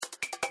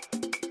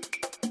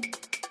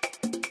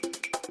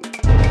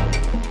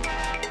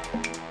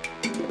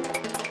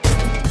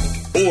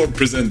Orb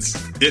presents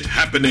It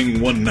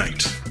Happening One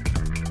Night.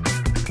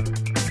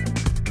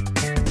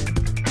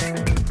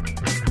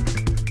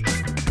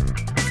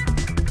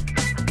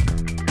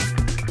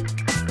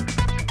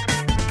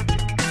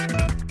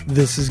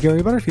 This is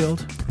Gary Butterfield.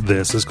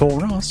 This is Cole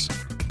Ross.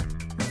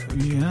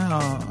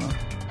 Yeah.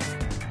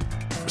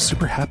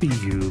 Super happy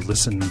you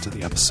listened to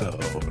the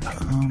episode.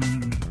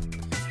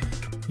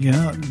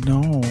 Yeah,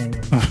 no.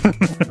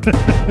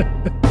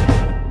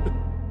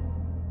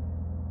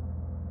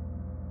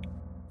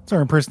 It's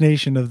our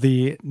impersonation of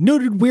the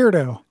noted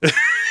weirdo.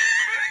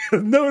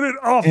 Noted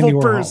awful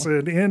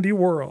person, Andy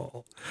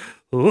Warhol.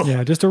 Ugh.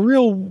 Yeah, just a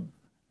real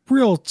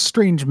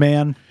strange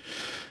man.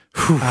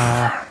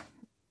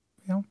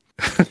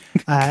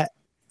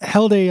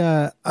 Held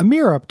a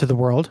mirror up to the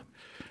world,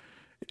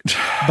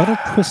 but a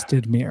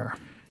twisted mirror.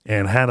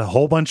 And had a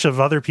whole bunch of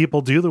other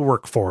people do the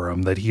work for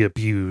him that he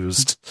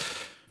abused.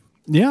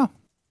 Yeah.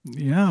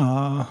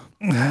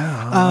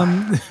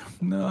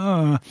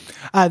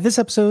 This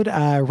episode,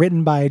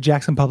 written by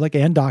Jackson Public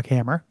and Doc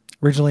Hammer,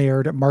 originally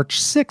aired March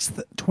 6th,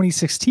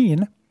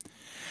 2016.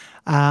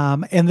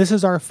 And this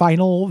is our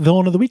final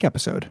Villain of the Week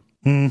episode.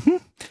 Mm-hmm.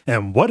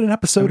 And what an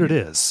episode it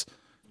is.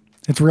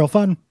 It's real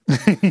fun.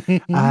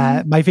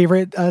 My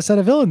favorite set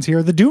of villains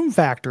here, the Doom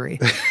Factory.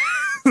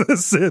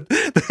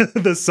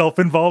 The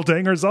self-involved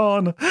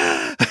hangers-on.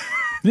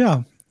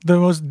 Yeah, the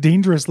most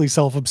dangerously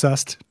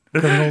self-obsessed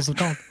criminals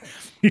of all.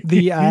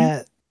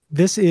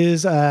 This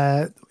is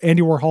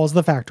Andy Warhol's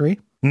The Factory,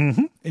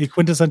 a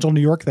quintessential New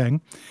York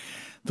thing.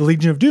 The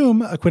Legion of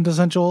Doom, a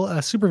quintessential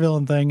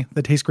supervillain thing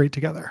that tastes great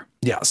together.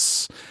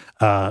 Yes.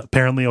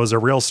 Apparently it was a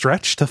real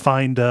stretch to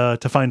find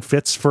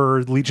fits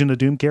for Legion of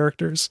Doom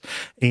characters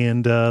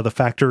and the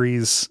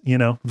Factory's,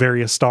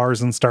 various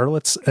stars and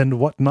starlets and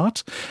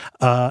whatnot.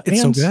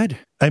 It's so good.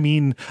 I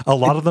mean, a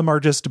lot of them are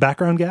just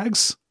background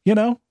gags,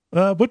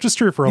 which is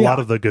true for a lot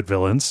of the good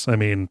villains. I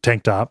mean,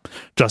 Tank Top,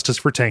 justice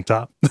for Tank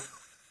Top.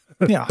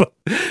 Yeah.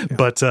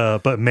 But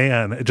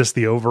man, just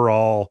the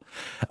overall,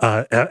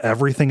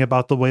 everything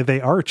about the way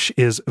they arch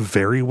is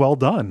very well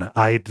done.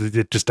 I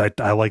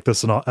like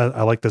this, and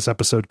I like this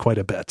episode quite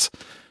a bit.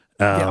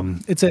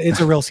 It's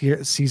a real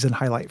season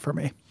highlight for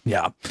me.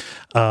 Yeah.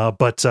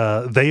 But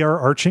they are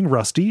arching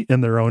Rusty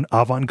in their own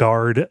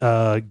avant-garde,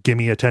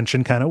 gimme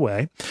attention kind of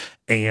way.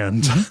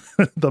 And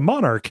the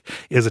Monarch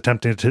is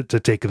attempting to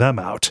take them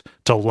out,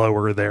 to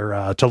lower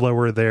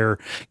their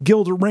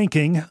guild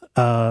ranking,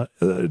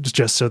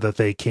 just so that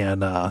they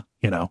can,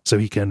 so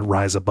he can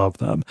rise above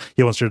them.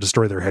 He wants to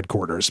destroy their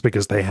headquarters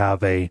because they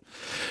have a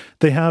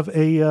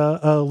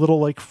little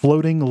like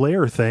floating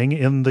lair thing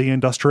in the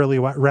industrially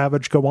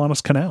ravaged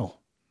Gowanus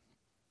Canal.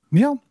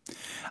 Yeah.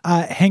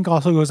 Hank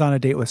also goes on a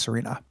date with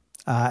Serena.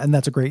 And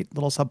that's a great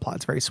little subplot.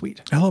 It's very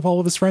sweet. I love all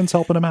of his friends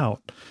helping him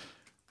out.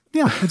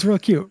 Yeah, it's real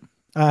cute.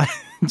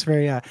 It's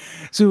very,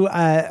 so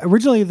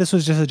originally this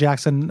was just a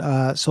Jackson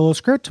solo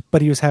script,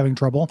 but he was having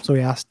trouble. So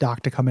he asked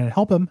Doc to come in and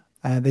help him.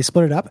 They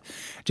split it up.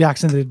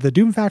 Jackson did the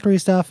Doom Factory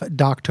stuff.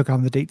 Doc took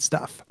on the date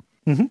stuff.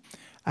 There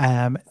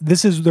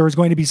was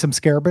going to be some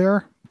Scare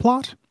Bear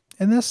plot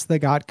in this that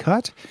got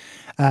cut.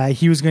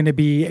 He was going to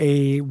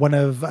be one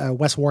of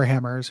Wes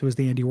Warhammer's, who was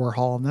the Andy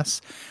Warhol in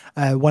this,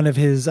 one of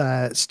his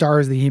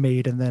stars that he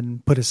made and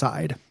then put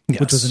aside,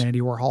 which was an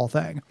Andy Warhol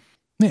thing.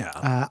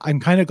 Yeah. I'm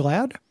kind of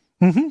glad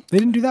they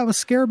didn't do that with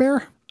Scare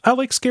Bear. I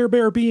like Scare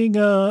Bear being,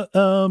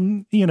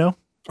 arcane.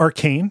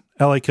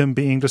 I like him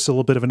being just a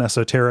little bit of an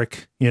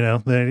esoteric,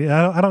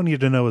 I don't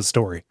need to know his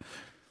story.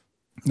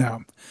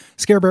 No.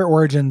 Scare Bear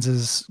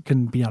Origins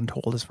can be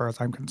untold as far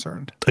as I'm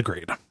concerned.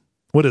 Agreed.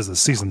 What is this,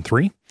 season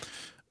 3?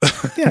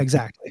 Yeah,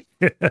 exactly.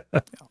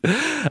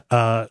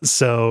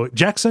 So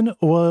Jackson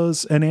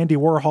was an Andy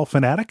Warhol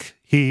fanatic.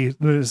 He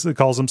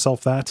calls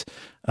himself that.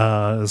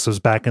 This was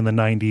back in the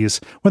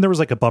 90s when there was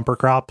like a bumper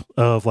crop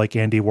of like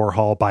Andy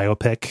Warhol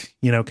biopic,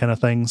 kind of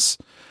things.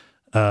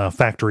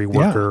 Factory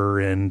worker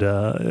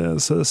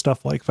and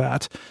stuff like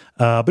that.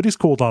 But he's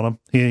cooled on him.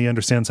 He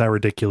understands how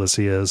ridiculous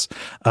he is.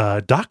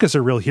 Doc is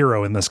a real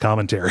hero in this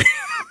commentary.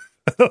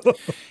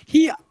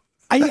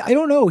 I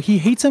don't know. He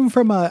hates him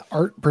from an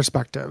art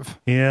perspective.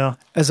 Yeah.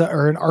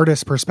 Or an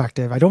artist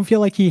perspective. I don't feel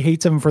like he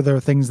hates him for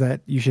the things that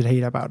you should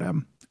hate about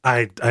him.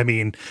 I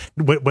mean,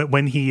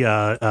 when he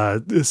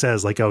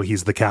says like, oh,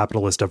 he's the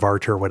capitalist of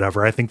art or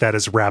whatever, I think that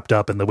is wrapped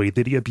up in the way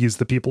that he abused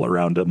the people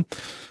around him.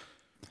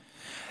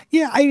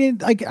 Yeah,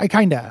 I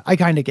kind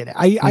of get it.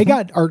 I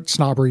got art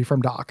snobbery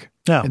from Doc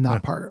in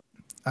that part.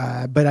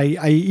 But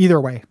I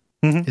either way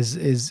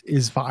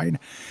is fine.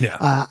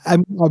 Yeah.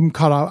 I'm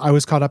caught up. I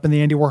was caught up in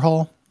the Andy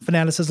Warhol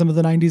fanaticism of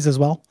the 90s as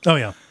well. Oh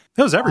yeah.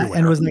 It was everywhere.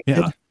 And was like,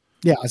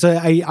 so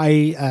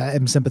I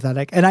am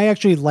sympathetic, and I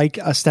actually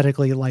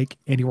aesthetically like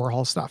Andy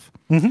Warhol stuff.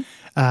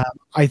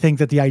 I think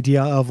that the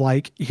idea of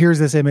like, here's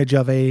this image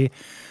of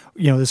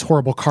this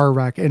horrible car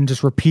wreck and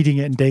just repeating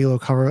it in day-glow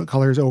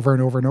colors over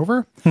and over and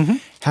over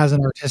has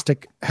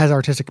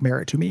artistic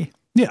merit to me.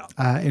 Yeah.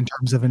 In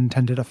terms of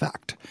intended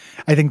effect.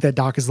 I think that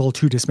Doc is a little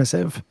too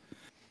dismissive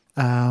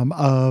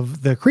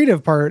of the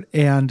creative part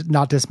and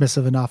not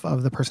dismissive enough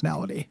of the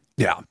personality.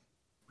 Yeah.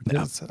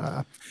 Yeah. Is,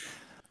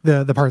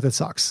 the part that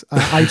sucks.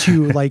 I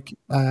too, like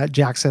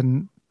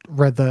Jackson,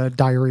 read the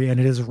diary, and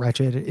it is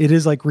wretched. It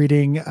is like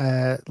reading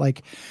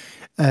like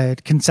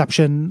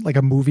Conception, like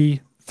a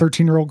movie,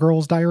 13-year-old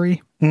girl's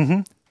diary.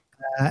 Mm-hmm.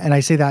 And I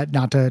say that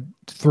not to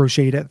throw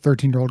shade at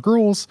 13-year-old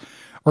girls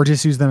or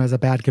just use them as a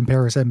bad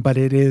comparison, but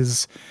it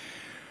is,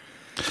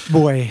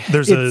 boy,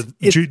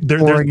 it's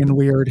boring and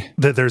weird.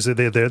 There is a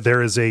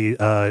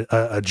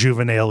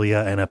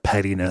juvenilia and a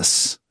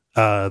pettiness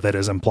that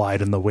is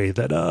implied in the way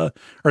that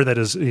or that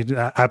is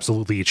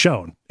absolutely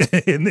shown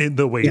in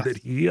the way that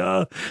he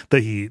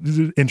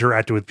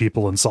interacted with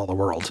people and saw the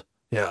world.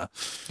 Yeah.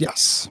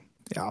 Yes.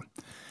 Yeah.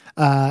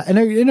 And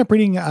I ended up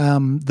reading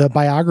the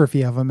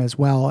biography of him as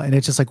well, and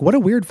it's just like, what a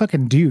weird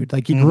fucking dude.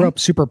 Like, he grew up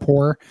super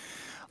poor.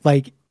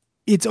 Like,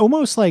 it's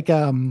almost like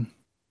as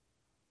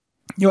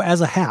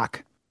a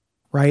hack,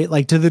 right?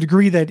 Like, to the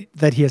degree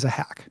that he is a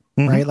hack,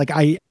 right? Like,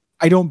 I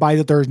don't buy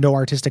that there is no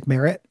artistic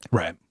merit,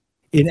 right,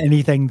 in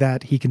anything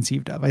that he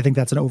conceived of. I think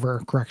that's an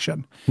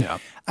overcorrection. Yeah.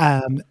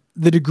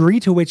 The degree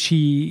to which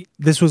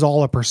this was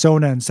all a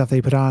persona and stuff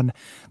they put on,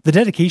 the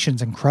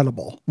dedication's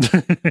incredible. Like,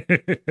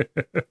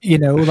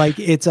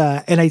 it's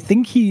and I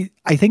think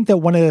that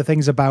one of the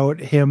things about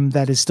him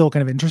that is still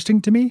kind of interesting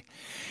to me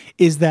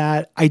is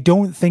that I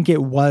don't think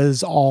it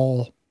was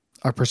all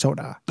a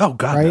persona. Oh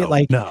God, right? No.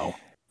 Like, no.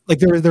 Like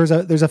there's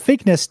a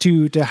fakeness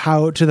to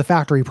the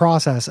factory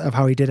process of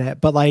how he did it.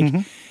 But like,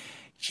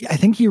 I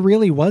think he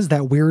really was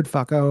that weird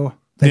fucko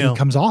that he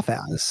comes off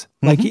as.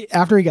 Like,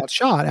 after he got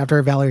shot,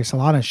 after Valerie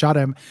Solanas shot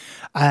him,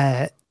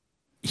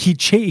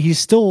 he's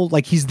still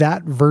like, he's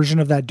that version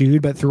of that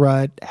dude, but through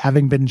a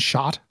having been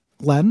shot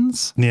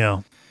lens.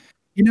 Yeah.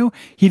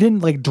 He didn't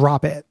like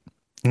drop it.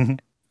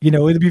 It'd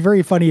be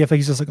very funny if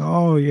he's just like,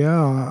 oh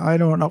yeah, I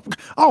don't know.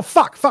 Oh,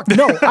 fuck,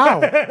 no, ow,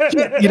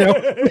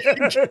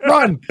 shit,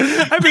 run.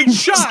 I've been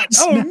shot.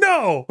 Oh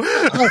no.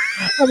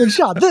 I've been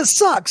shot. This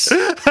sucks.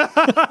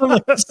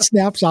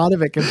 Snaps out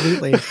of it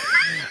completely.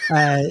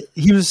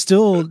 He was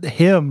still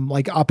him,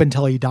 like, up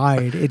until he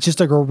died. It's just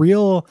like a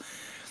real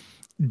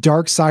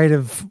dark side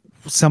of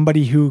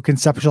somebody who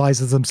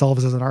conceptualizes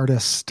themselves as an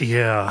artist.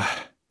 Yeah.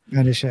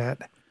 Kind of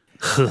shit.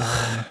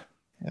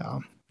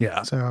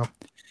 Yeah. So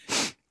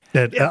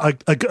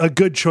a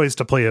good choice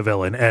to play a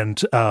villain,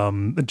 and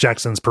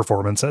Jackson's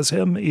performance as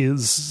him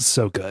is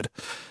so good.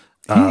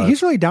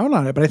 He's really down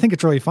on it, but I think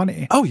it's really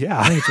funny. Oh yeah,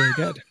 I think it's really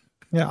good.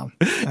 Yeah.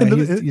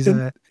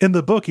 In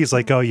the book, he's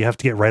like, oh, you have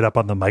to get right up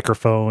on the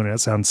microphone, and it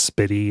sounds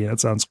spitty, and it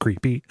sounds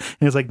creepy.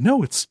 And he's like,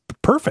 no, it's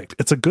perfect.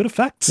 It's a good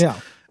effect. Yeah.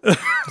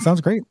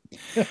 Sounds great.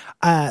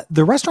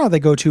 The restaurant they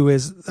go to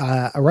is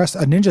a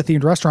ninja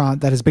themed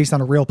restaurant that is based on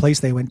a real place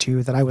they went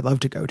to that I would love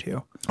to go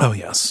to. Oh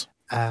yes.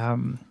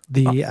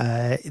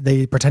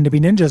 They pretend to be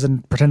ninjas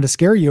and pretend to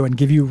scare you and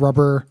give you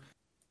rubber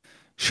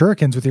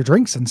shurikens with your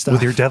drinks and stuff.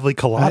 With your deadly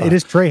colada. It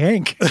is Trey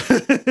Hank.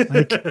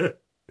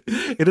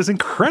 It is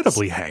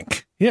incredibly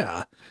Hank.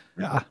 Yeah.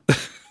 Yeah.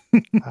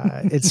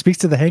 It speaks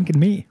to the Hank in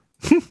me.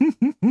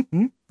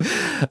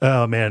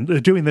 Oh man,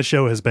 doing this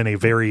show has been a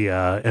very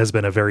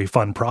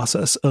fun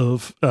process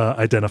of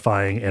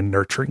identifying and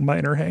nurturing my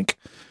inner Hank.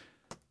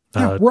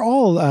 We're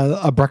all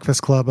a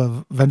Breakfast Club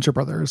of Venture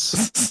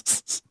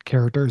Brothers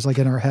characters, like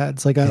in our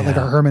heads, like our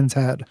Herman's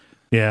head.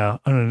 Yeah,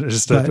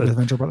 just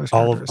Venture Brothers.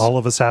 All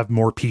of us have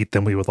more Pete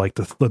than we would like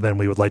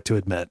to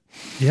admit.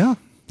 Yeah,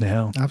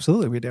 yeah,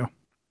 absolutely, we do.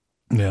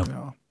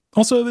 Yeah.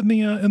 Also, in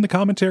the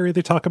commentary,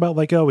 they talk about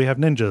like, oh, we have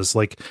ninjas.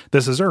 Like,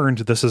 this is earned.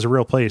 This is a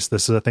real place.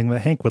 This is a thing that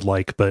Hank would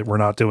like, but we're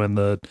not doing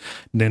the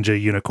ninja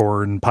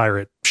unicorn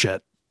pirate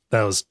shit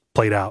that was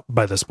played out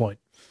by this point.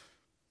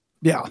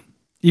 Yeah,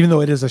 even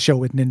though it is a show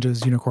with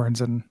ninjas,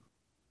 unicorns, and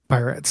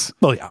pirates.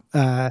 Well,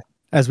 yeah.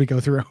 As we go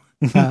through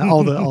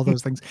all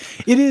those things,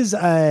 it is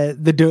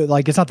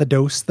it's not the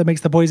dose that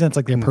makes the poison. It's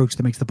like the approach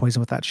that makes the poison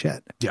with that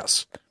shit.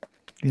 Yes.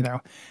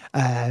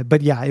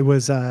 But yeah, it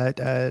was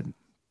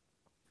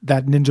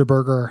that ninja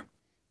burger,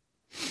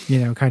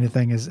 kind of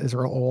thing is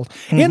real old.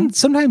 And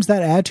sometimes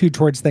that attitude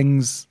towards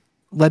things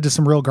led to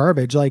some real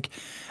garbage. Like,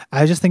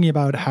 I was just thinking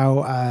about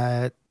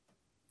how,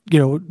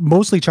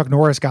 mostly Chuck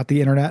Norris got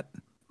the internet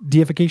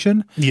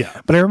deification.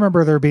 Yeah. But I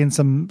remember there being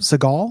some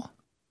Seagal.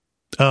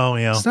 Oh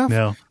yeah. Stuff.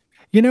 Yeah.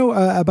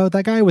 About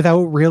that guy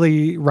without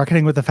really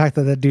reckoning with the fact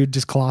that dude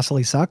just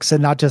colossally sucks,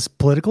 and not just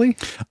politically.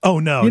 Oh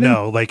no,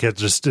 no. Like,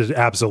 it's just an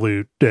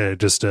absolute,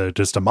 just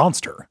a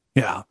monster.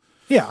 Yeah.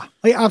 Yeah,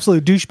 like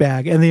absolute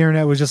douchebag, and the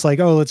internet was just like,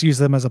 "Oh, let's use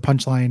them as a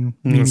punchline,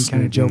 meme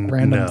kind of joke,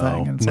 random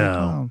thing." And it's like,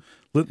 oh.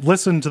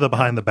 Listen to the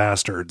Behind the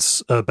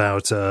Bastards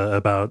about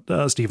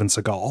Steven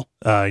Seagal,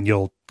 and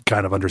you'll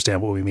kind of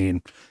understand what we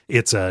mean.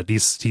 It's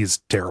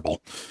he's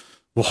terrible.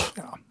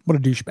 Yeah, what a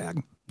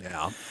douchebag.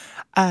 Yeah.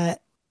 So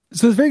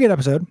it's a very good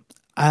episode.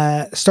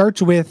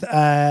 Starts with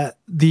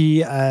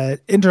the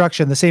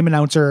introduction, the same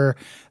announcer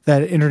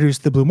that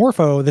introduced the Blue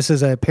Morpho. This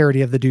is a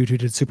parody of the dude who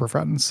did Super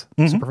Friends.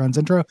 Super Friends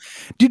intro.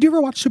 Did you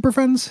ever watch Super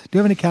Friends? Do you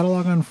have any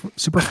catalog on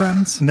Super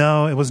Friends?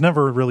 No, it was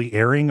never really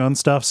airing on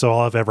stuff, so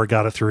all I've ever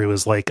got it through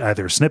is like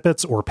either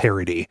snippets or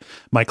parody.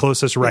 My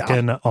closest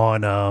reckon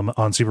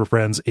on Super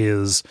Friends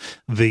is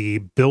the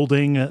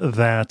building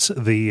that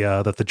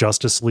the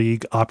Justice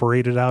League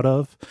operated out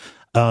of.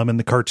 In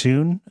the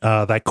cartoon,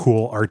 that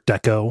cool Art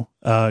Deco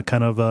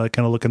kind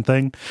of looking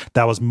thing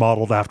that was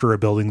modeled after a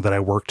building that I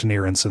worked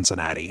near in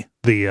Cincinnati.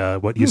 The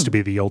what used to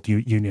be the old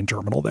Union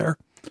Terminal there.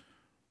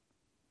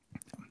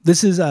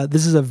 This is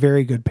a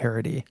very good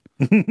parody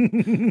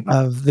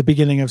of the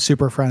beginning of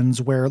Super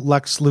Friends, where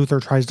Lex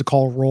Luthor tries to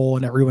call roll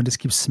and everyone just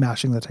keeps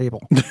smashing the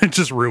table,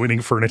 just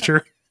ruining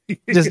furniture.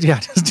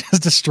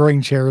 just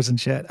destroying chairs and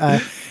shit.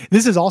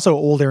 This is also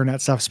old internet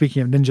stuff.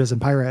 Speaking of ninjas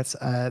and pirates,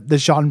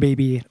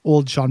 the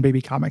old Sean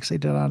Baby comics they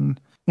did on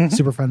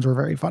Super Friends were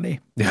very funny.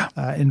 Yeah.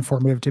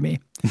 Informative to me.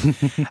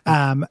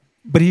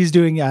 But he's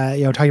doing,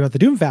 talking about the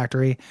Doom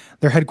Factory,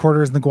 their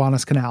headquarters in the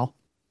Gowanus Canal.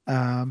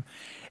 The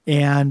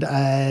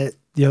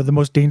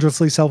most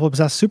dangerously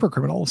self-obsessed super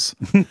criminals,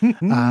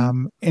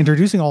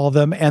 introducing all of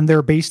them. And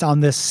they're based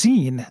on this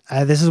scene.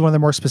 This is one of the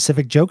more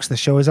specific jokes the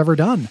show has ever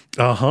done.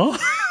 Uh-huh.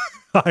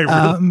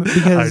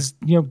 Because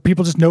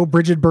people just know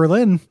Bridget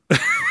Berlin,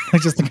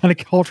 like just the kind of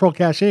cultural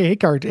cachet. Hey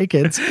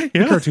kids, hey,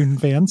 cartoon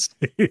fans.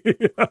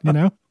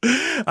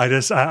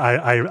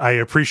 I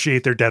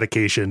appreciate their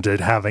dedication to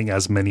having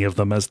as many of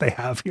them as they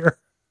have here.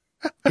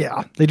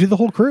 Yeah, they do the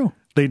whole crew.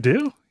 They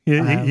do.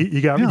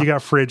 You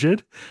got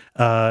Frigid,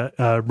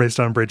 based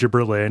on Bridget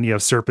Berlin. You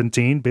have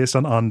Serpentine, based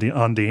on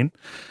Ondine.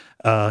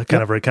 Kind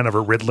of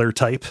a Riddler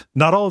type.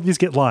 Not all of these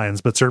get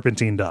lines, but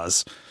Serpentine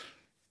does.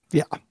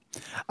 Yeah.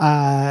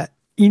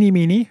 Eenie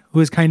Meenie, who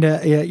is kind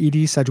of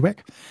Edie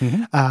Sedgwick.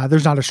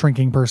 There's not a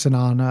shrinking person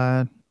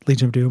on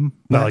Legion of Doom.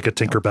 Not like a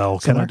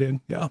Tinkerbell kind of dude.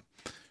 Yeah.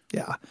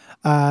 Yeah.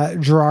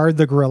 Gerard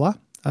the Gorilla,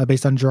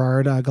 based on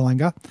Gerard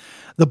Galenga.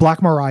 The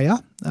Black Mariah,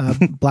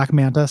 Black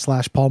Manta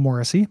 / Paul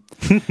Morrissey.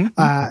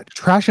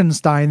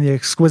 Trashenstein, the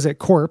Exquisite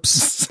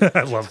Corpse.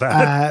 I love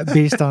that.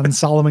 Based on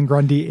Solomon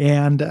Grundy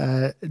and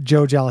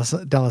Joe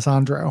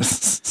D'Alessandro.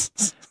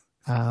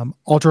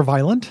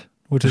 Ultraviolent,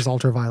 which is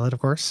Ultraviolet, of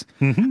course.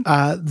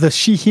 The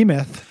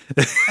Shehemeth.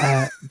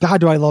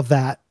 God, do I love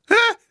that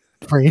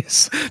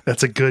phrase.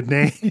 That's a good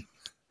name.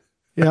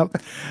 Yep.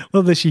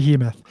 Love the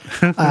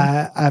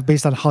Shehemeth.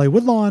 Based on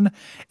Hollywood Lawn.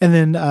 And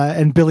then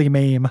and Billy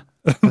Mame,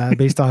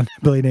 based on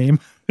Billy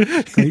Name.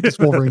 Great, just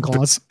Wolverine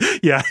claws.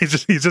 Yeah,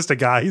 he's just a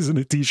guy. He's in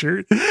a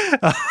t-shirt.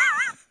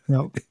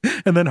 Nope.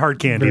 And then Hard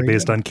Candy, Very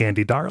based good. on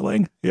Candy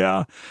Darling.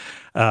 Yeah.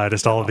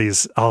 Just all of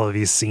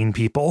these scene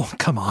people.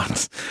 Come on.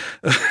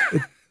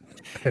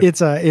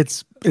 It's a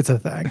thing. It's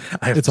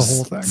a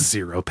whole thing.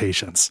 Zero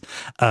patience.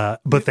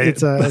 But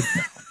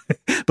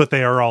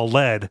they are all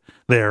led.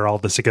 They are all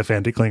the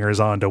sycophantic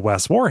clingers on to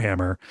Wes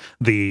Warhammer,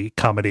 the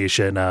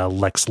combination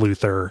Lex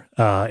Luthor,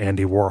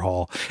 Andy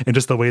Warhol, and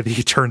just the way that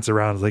he turns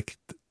around is like,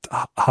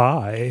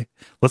 hi,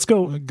 let's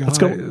go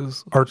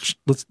Arch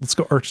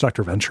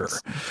Dr. Venture.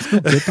 Let's go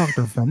get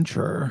Dr.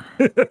 Venture.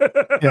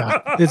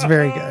 Yeah, it's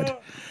very good.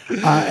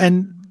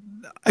 And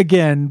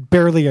again,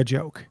 barely a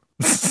joke.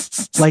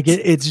 Like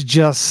it's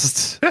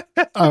just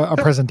a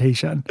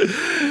presentation.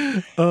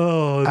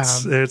 Oh,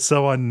 it's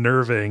so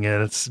unnerving,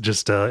 and it's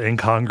just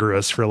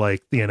incongruous for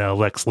Lex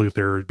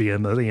Luthor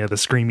being the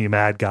screamy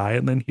mad guy,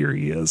 and then here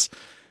he is.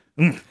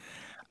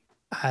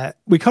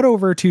 We cut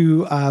over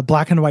to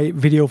black and white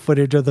video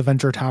footage of the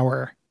Venture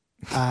Tower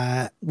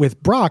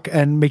with Brock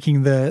and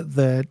making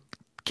the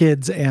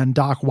kids and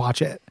Doc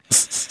watch it.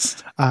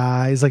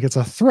 He's like, it's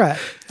a threat.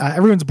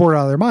 Everyone's bored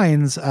out of their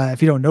minds.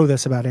 If you don't know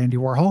this about Andy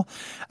Warhol,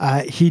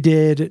 he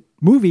did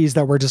movies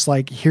that were just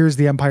like, here's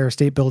the Empire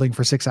State Building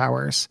for 6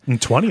 hours.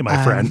 20,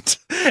 my friend.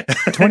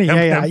 20,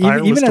 yeah.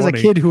 Even as a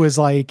 20. kid who was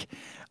like,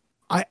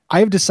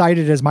 I've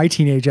decided as my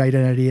teenage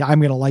identity, I'm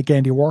going to like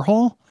Andy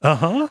Warhol.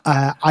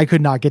 I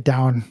could not get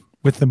down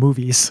with the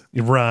movies.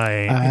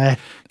 Right.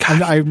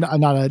 I'm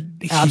not an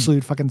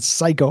absolute fucking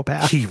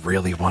psychopath. He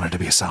really wanted to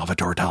be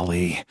Salvador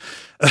Dali.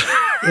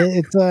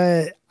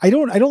 I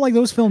don't like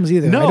those films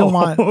either. No, I don't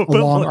want a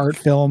long art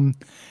film.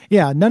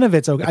 Yeah, none of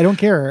it's okay. I don't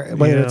care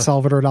whether it's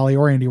Salvador Dali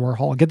or Andy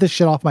Warhol. Get this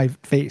shit off my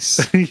face.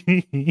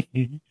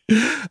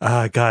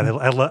 God,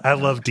 I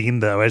love Dean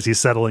though, as he's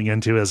settling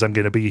into his I'm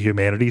going to be a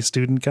humanities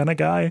student kind of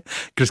guy,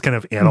 just kind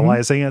of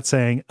analyzing it,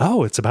 saying,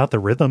 "Oh, it's about the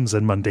rhythms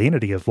and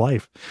mundanity of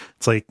life."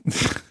 It's like.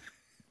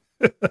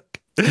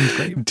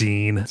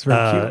 Dean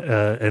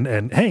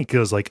and Hank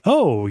goes like,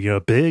 "Oh,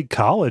 big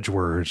college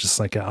words." Just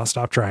like, "I'll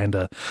stop trying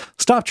to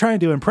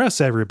impress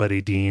everybody,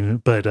 Dean."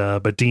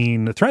 But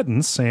Dean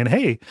threatens, saying,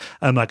 "Hey,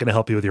 I'm not going to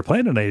help you with your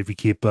plan tonight if you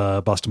keep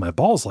busting my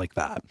balls like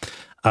that."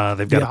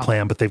 They've got a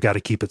plan, but they've got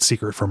to keep it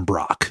secret from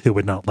Brock, who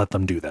would not let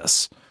them do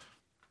this.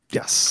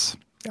 Yes.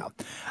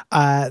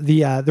 Yeah.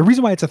 The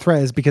reason why it's a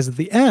threat is because at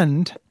the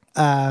end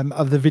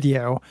of the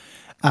video,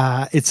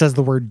 it says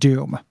the word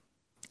Doom.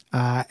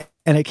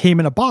 And it came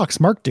in a box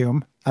marked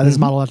Doom, This is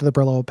modeled after the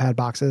Brillo pad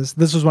boxes.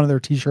 This was one of their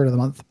T-shirt of the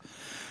month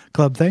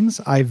club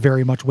things. I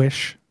very much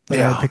wish that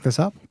I would pick this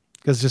up,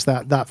 because just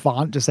that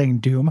font just saying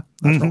Doom,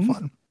 that's real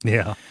fun.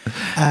 Yeah.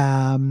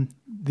 And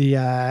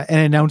it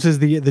announces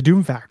the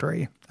Doom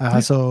Factory.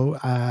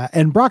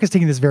 And Brock is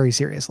taking this very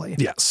seriously.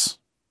 Yes.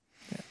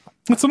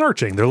 It's an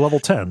arching. They're level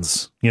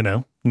 10s, you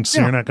know,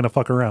 so you're not going to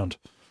fuck around.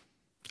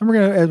 And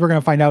we're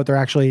gonna find out they're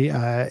actually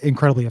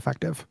incredibly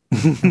effective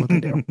in what they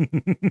do.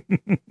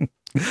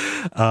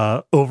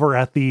 Over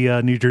at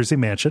the New Jersey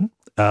mansion,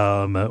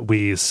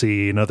 we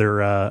see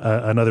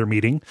another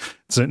meeting.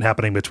 It's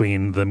happening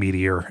between the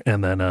meteor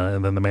and then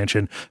the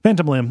mansion.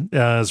 Phantom Limb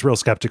is real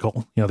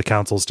skeptical. You know, the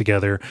council's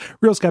together,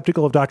 real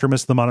skeptical of Dr.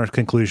 Mist the Monarch's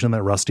conclusion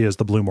that Rusty is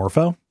the Blue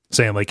Morpho,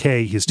 saying like,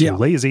 hey, he's too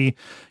lazy.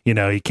 You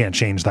know, he can't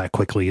change that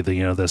quickly.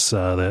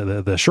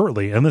 The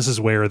shortly. And this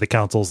is where the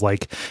council's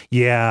like,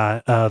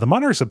 the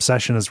Monarch's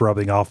obsession is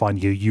rubbing off on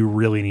you. You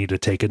really need to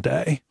take a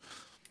day.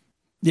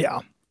 Yeah.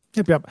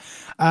 Yep.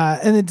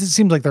 And it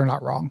seems like they're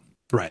not wrong.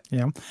 Right.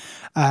 You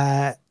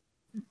know,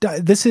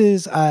 this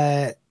is,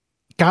 this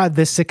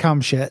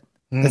sitcom shit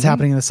that's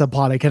happening in the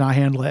subplot. I cannot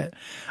handle it.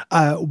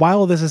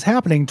 While this is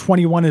happening,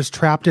 21 is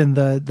trapped in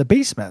the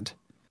basement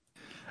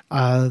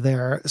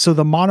there. So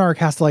the Monarch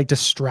has to like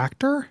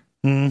distract her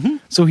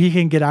so he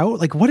can get out.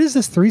 Like, what is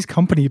this Three's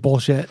Company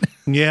bullshit?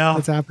 Yeah.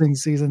 That's happening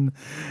season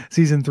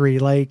 3.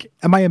 Like,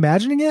 am I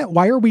imagining it?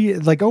 Why are we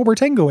like, we're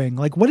tangoing?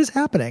 Like, what is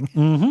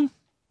happening?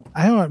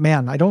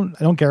 I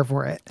don't care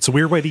for it. It's a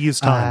weird way to use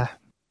time.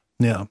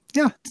 Yeah,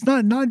 it's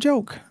not a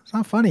joke. It's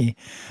not funny.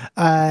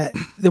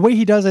 The way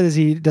he does it is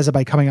he does it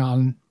by coming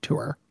on to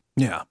her.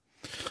 Yeah,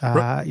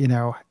 you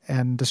know,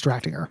 and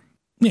distracting her.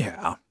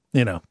 Yeah,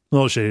 you know,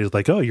 well, she's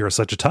like, "Oh, you're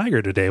such a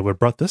tiger today. What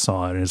brought this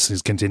on?" And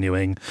he's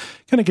continuing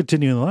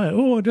the line.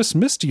 Oh, I just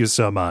missed you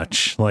so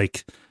much.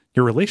 Like,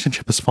 your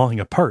relationship is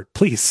falling apart.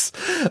 Please.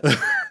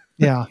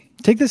 Yeah,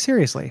 take this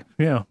seriously.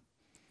 Yeah,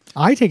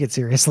 I take it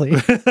seriously.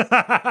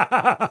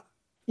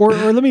 Or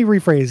let me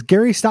rephrase,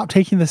 Gary, stop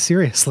taking this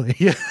seriously.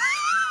 Yeah.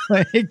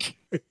 Like,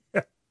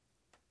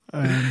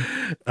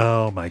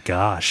 oh my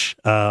gosh.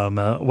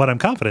 What I'm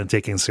confident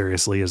taking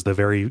seriously is the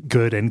very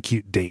good and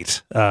cute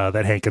date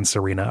that Hank and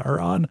Serena are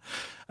on.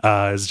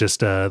 Is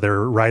just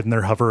they're riding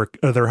their hover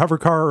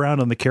car around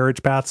on the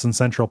carriage paths in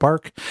Central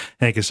Park.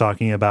 Hank is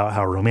talking about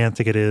how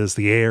romantic it is,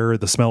 the air,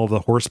 the smell of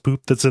the horse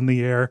poop that's in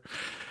the air.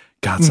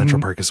 God, Central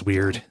Park is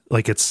weird.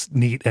 Like, it's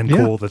neat and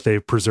cool that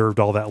they've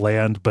preserved all that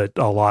land, but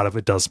a lot of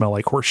it does smell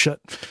like horse shit.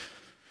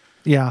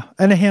 Yeah,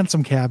 and a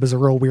hansom cab is a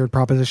real weird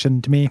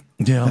proposition to me.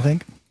 Yeah, I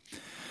think.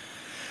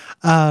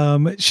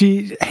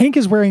 Hank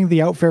is wearing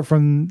the outfit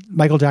from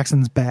Michael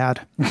Jackson's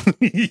Bad.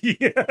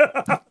 Really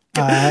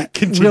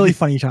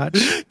funny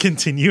touch.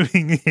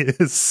 Continuing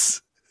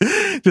his.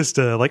 Just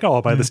like, oh,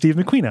 I'll buy the Steve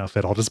McQueen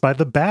outfit. I'll just buy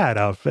the Bad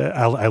outfit.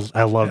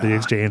 I love the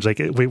exchange. Like,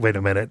 wait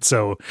a minute.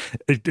 So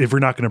if we're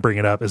not going to bring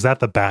it up, is that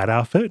the Bad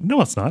outfit?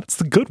 No, it's not. It's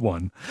the good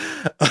one.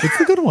 It's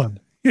the good one.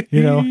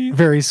 You know,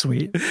 very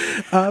sweet.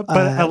 But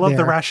I love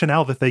the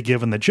rationale that they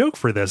give in the joke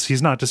for this.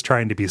 He's not just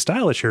trying to be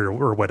stylish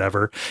or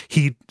whatever.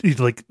 He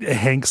like,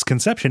 Hank's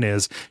conception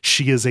is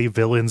she is a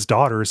villain's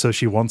daughter, so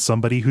she wants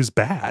somebody who's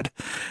bad.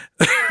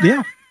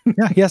 Yeah.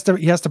 Yeah, he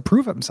has to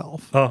prove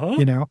himself,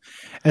 you know,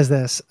 as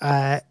this.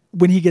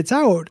 When he gets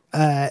out,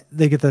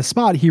 they get the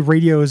spot. He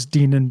radios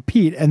Dean and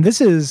Pete, and this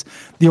is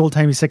the old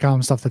timey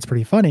sitcom stuff that's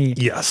pretty funny.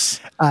 Yes.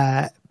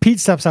 Pete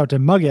steps out to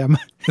mug him,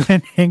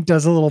 and Hank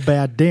does a little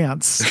bad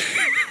dance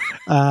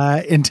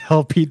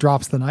until Pete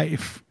drops the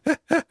knife.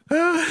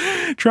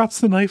 Drops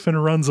the knife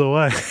and runs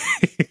away.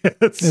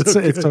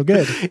 It's so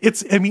good.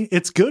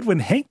 It's good when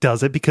Hank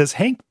does it because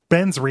Hank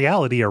bends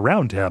reality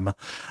around him.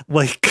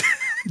 Like,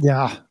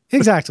 yeah.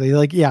 Exactly.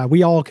 Like, yeah,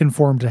 we all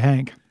conform to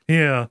Hank.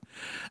 Yeah.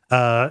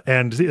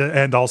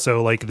 And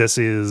also, like, this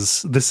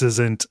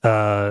isn't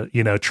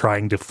you know,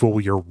 trying to fool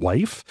your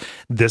wife.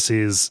 This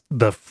is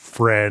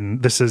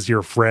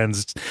your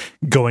friends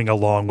going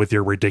along with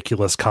your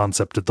ridiculous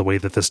concept of the way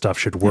that this stuff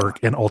should work.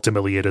 And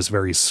ultimately it is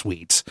very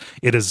sweet.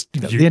 It is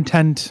the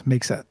intent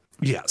makes it.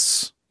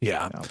 Yes.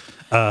 Yeah.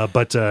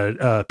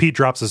 But Pete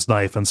drops his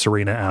knife and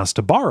Serena asks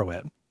to borrow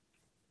it.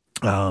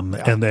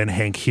 And then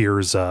Hank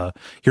hears some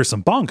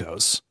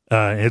bongos.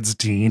 It's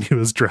Dean,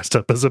 who is dressed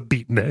up as a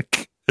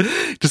beatnik,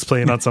 just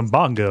playing on some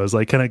bongos.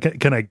 Like,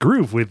 can I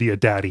groove with you,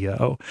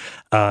 Daddy-O?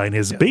 And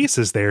his bass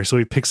is there, so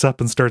he picks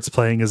up and starts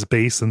playing his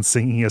bass and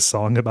singing a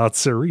song about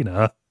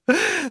Serena.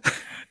 I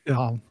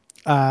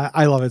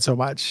love it so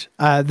much.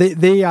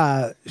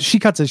 She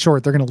cuts it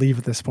short. They're going to leave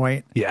at this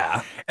point.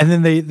 Yeah. And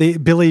then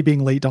Billy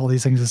being late to all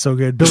these things is so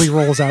good. Billy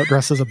rolls out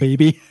dressed as a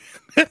baby.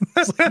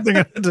 It's like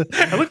they're going to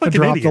I look like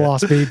drop an idiot. the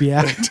Lost Baby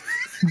act.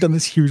 Done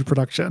this huge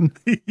production.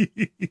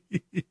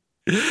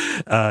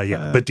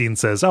 But Dean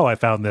says, "Oh, I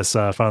found this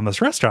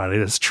restaurant.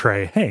 It is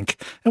Trey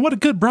Hank, and what a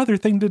good brother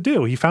thing to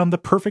do. He found the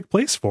perfect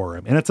place for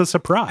him, and it's a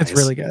surprise. It's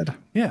really good.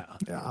 Yeah.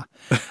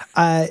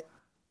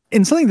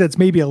 And something that's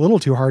maybe a little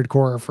too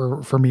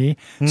hardcore for me.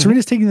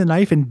 Serena's taking the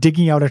knife and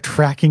digging out a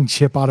tracking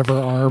chip out of her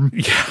arm.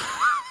 Yeah.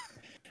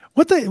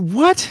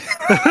 What?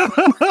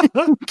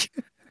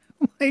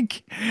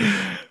 Like,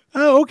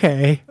 oh,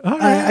 okay. All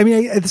right. I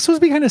mean, it's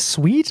supposed to be kind of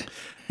sweet.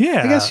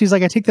 Yeah. I guess she's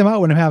like, I take them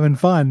out when I'm having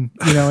fun,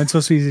 and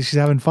so she's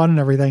having fun and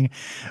everything.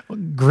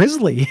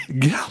 Grisly.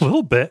 Yeah, a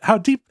little bit. How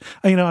deep?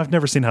 I've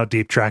never seen how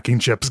deep tracking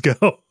chips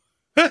go.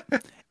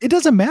 It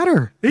doesn't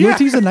matter. You have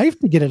to use a knife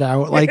to get it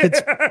out. Like,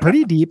 it's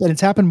pretty deep and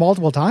it's happened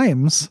multiple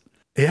times.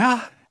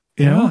 Yeah.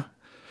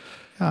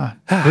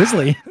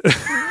 Grisly.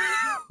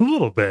 A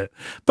little bit,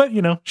 but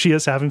she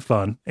is having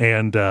fun,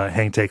 and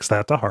Hank takes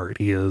that to heart.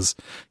 He is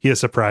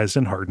surprised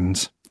and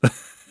heartened.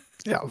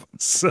 Yeah.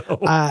 So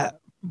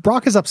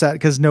Brock is upset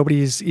because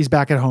he's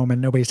back at home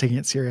and nobody's taking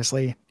it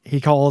seriously. He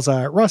calls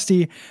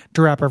Rusty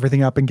to wrap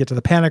everything up and get to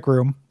the panic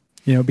room,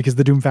 because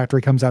the Doom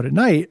Factory comes out at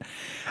night.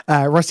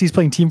 Rusty's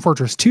playing Team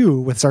Fortress 2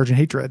 with Sergeant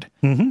Hatred.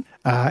 And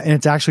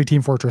it's actually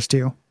Team Fortress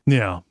 2.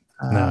 Yeah.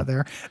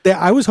 There.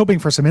 I was hoping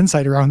for some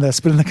insight around this,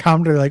 but in the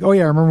commentary, like, oh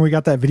yeah, remember we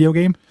got that video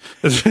game?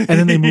 And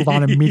then they move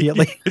on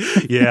immediately.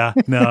 Yeah.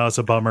 No, it's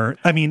a bummer.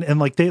 I mean, and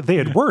like they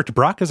had worked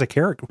Brock as a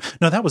character.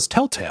 No, that was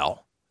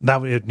Telltale.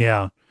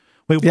 Yeah.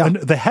 Wait, Yeah.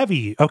 The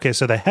Heavy. Okay,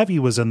 so the Heavy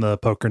was in the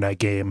Poker Night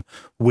game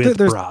with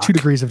There's Brock. 2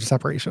 degrees of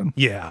separation.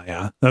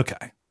 Yeah.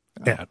 Okay.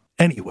 Yeah.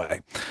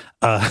 Anyway,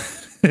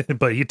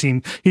 but he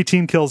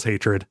team kills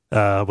Hatred,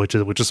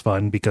 which is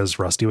fun because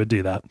Rusty would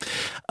do that.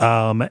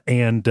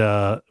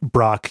 And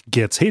Brock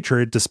gets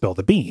Hatred to spill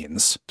the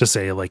beans to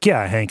say like,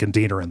 yeah, Hank and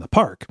Dean are in the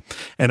park.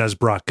 And as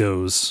Brock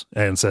goes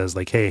and says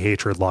like, hey,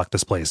 Hatred locked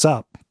this place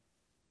up.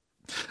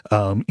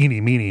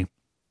 Eeny meeny.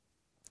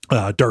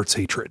 Darts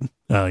Hatred.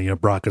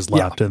 Brock has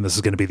left, and this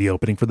is going to be the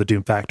opening for the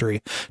Doom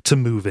Factory to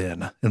move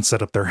in and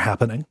set up their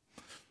happening.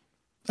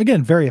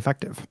 Again, very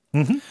effective.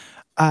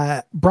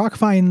 Brock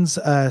finds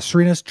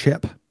Serena's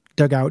chip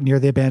dug out near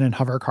the abandoned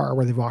hover car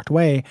where they walked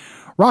away.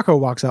 Rocco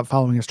walks up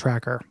following his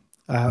tracker,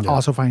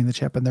 also finding the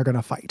chip, and they're going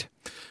to fight.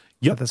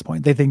 At this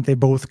point, they think they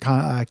both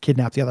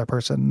kidnapped the other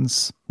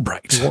person's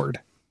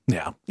ward.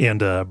 Yeah, and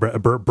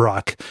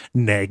Brock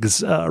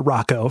nags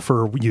Rocco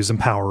for using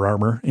power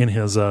armor in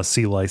his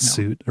sea lice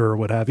suit or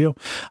what have you.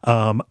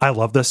 I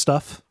love this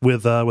stuff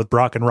with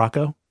Brock and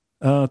Rocco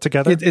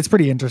together. It's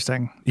pretty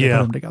interesting. To put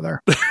them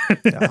together.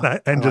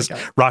 And just like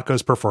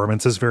Rocco's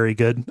performance is very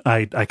good.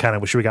 I kind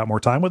of wish we got more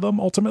time with him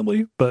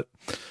ultimately, but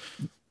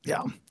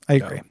yeah, I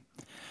agree.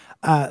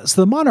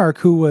 So the Monarch,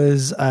 who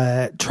was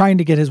trying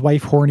to get his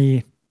wife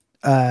horny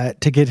to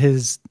get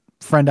his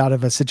friend out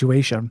of a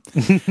situation,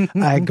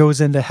 goes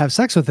in to have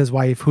sex with his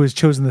wife, who has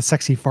chosen the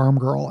sexy farm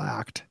girl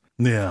act.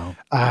 Yeah.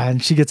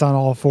 And she gets on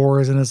all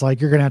fours and is like,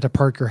 you're going to have to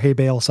park your hay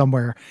bale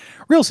somewhere.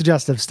 Real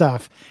suggestive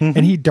stuff.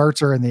 And he darts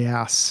her in the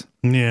ass.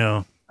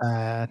 Yeah.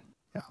 There.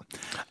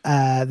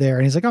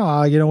 And he's like,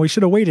 oh, we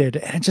should have waited.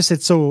 And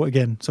it's so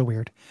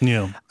weird.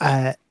 Yeah.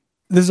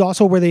 This is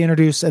also where they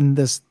introduce, and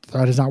this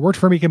thread has not worked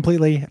for me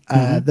completely.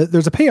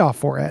 There's a payoff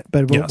for it,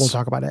 but we'll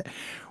talk about it.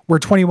 Where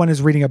 21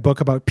 is reading a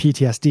book about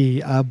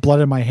PTSD, blood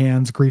in my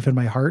hands, grief in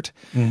my heart.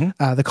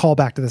 The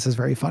callback to this is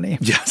very funny.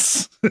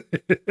 Yes.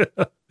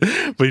 But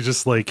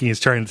he's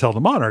trying to tell the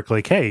Monarch,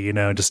 like, hey,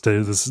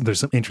 there's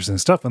some interesting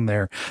stuff in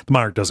there. The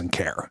Monarch doesn't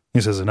care. He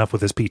says, enough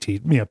with this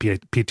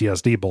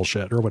PTSD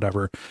bullshit or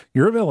whatever.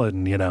 You're a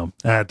villain,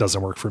 That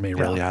doesn't work for me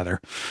really either.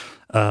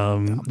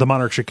 The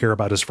Monarch should care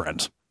about his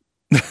friend.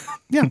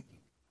 Yeah.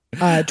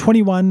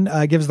 21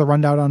 gives the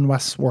rundown on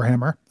Wes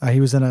Warhammer.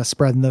 He was in a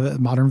spread in the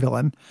Modern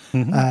Villain.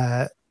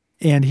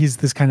 And he's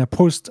this kind of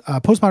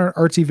postmodern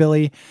artsy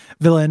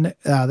villain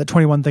that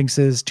 21 thinks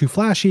is too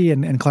flashy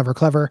and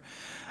clever,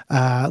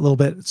 a little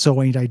bit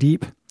so ain't I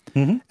deep.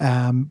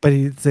 But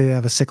they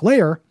have a sick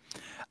layer.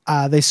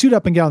 They suit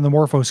up and get on the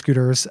Morpho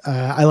scooters.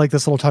 I like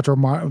this little touch where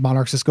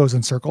Monarch just goes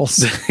in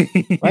circles.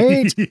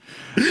 Right?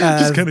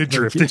 Just kind of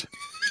drifted.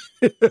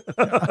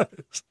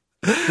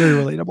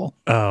 Very relatable.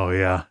 Oh,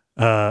 yeah.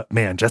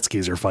 Man, jet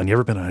skis are fun. You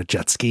ever been on a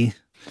jet ski?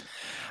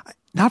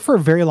 Not for a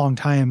very long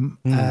time,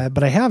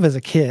 but I have as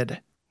a kid.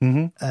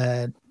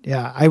 Yeah,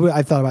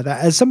 I thought about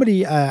that. As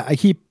somebody, I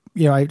keep,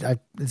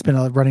 it's been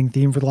a running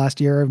theme for the last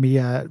year of me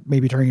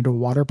maybe turning into a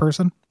water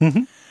person.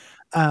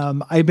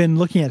 I've been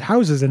looking at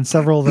houses, and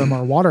several of them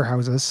are water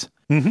houses.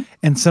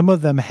 And some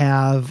of them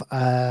have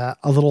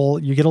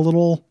you get a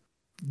little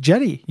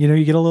jetty,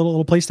 you get a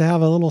little place to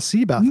have a little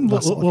sea bath.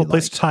 Little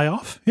place to tie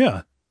off.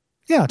 Yeah.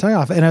 Yeah, tie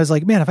off. And I was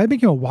like, man, if I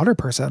became a water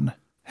person, I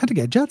had to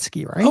get a jet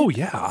ski, right? Oh,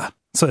 yeah.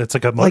 So it's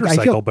like a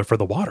motorcycle, but for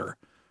the water.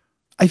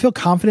 I feel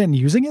confident in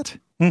using it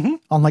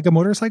on like a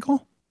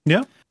motorcycle.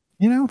 Yeah.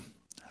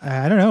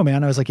 I don't know,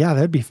 man. I was like, yeah,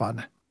 that'd be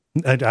fun.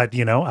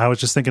 I was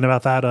just thinking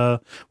about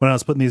that when I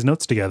was putting these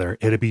notes together.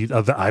 It'd be,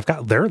 I've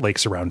got their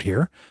lakes around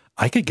here.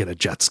 I could get a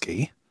jet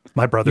ski.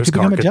 My brother's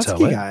car could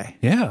tow it. Guy.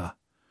 Yeah.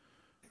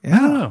 I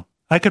don't know.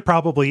 I could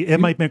probably, it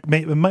might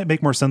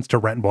make more sense to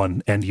rent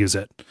one and use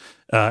it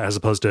as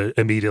opposed to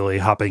immediately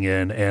hopping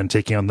in and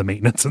taking on the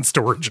maintenance and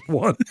storage of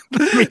one.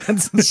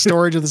 Maintenance and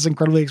storage of this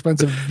incredibly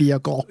expensive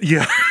vehicle.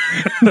 Yeah.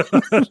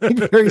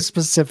 Very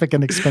specific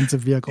and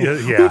expensive vehicle.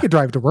 Yeah. We could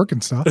drive to work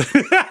and stuff.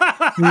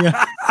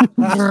 Yeah.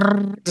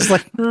 Just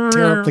like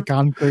tear up the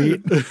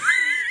concrete.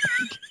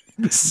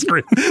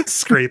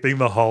 Scraping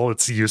the hull,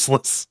 it's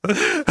useless.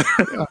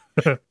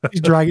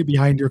 You drag it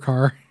behind your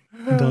car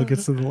until it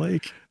gets to the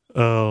lake.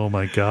 Oh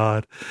my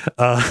God.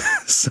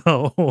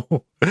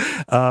 So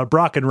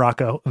Brock and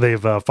Rocco,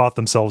 they've fought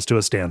themselves to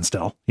a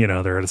standstill.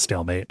 They're at a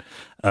stalemate.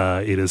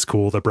 It is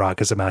cool that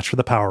Brock is a match for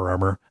the power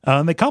armor.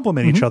 And they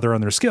complement each other on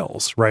their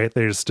skills, right?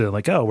 They're just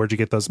like, oh, where'd you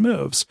get those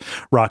moves?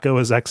 Rocco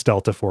is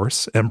ex-Delta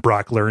Force, and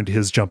Brock learned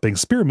his jumping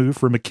spear move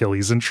from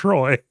Achilles and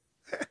Troy.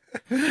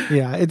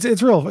 Yeah,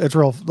 it's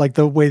real, like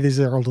the way these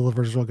are all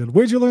delivered is real good.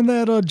 Where'd you learn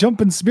that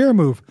jumping spear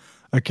move?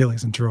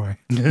 Achilles and Troy.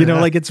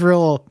 Like it's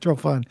real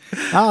fun.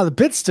 The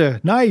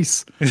Pitster,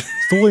 nice. It's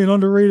totally an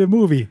underrated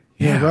movie.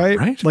 Yeah,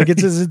 right? Like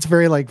it's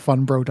very like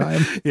fun bro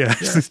time. Yeah,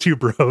 these two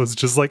bros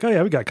just like, oh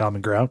yeah, we got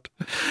common ground.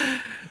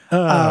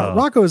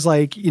 Rocco's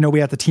like, we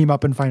have to team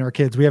up and find our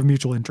kids. We have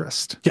mutual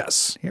interest.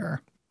 Yes.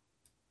 Here.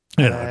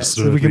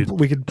 So we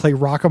could play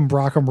Rock'em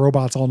Brock'em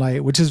robots all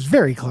night, which is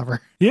very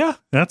clever. Yeah,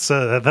 that's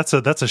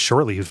a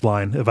short-lived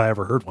line if I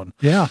ever heard one.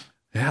 Yeah.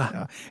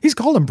 Yeah. He's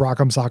called him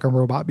Brock'em Sock'em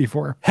Robot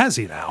before. Has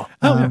he now?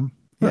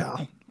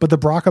 Yeah. But the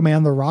Brock'em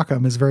and the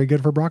Rock'em is very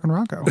good for Brock and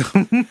Rocco.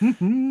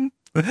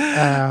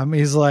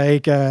 He's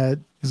like,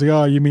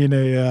 oh, you mean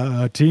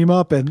a team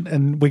up?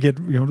 And we get,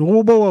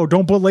 whoa,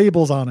 don't put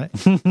labels on it.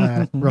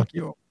 Real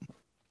cute.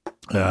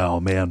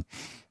 Oh, man.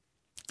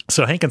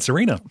 So Hank and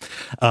Serena,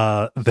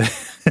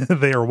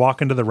 they are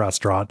walking to the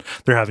restaurant.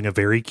 They're having a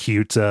very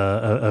cute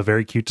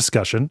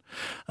discussion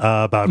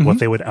about what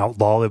they would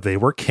outlaw if they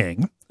were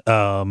king.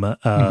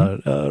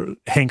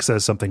 Hank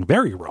says something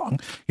very wrong.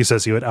 He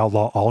says he would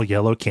outlaw all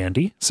yellow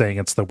candy, saying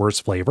it's the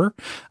worst flavor,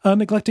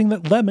 neglecting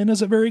that lemon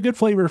is a very good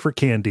flavor for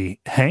candy.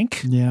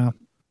 Hank? Yeah.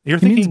 You're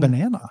He thinking means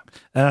banana.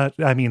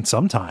 I mean,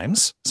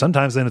 sometimes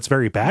then it's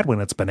very bad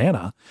when it's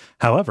banana.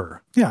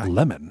 However,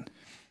 lemon.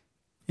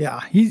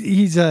 Yeah,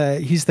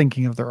 he's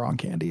thinking of the wrong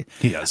candy.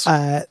 He is.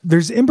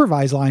 There's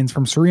improvised lines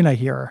from Serena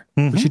here.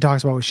 She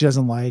talks about what she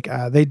doesn't like.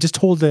 They just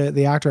told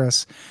the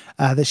actress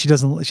that she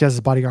has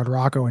a bodyguard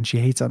Rocco and she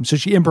hates him. So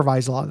she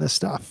improvised a lot of this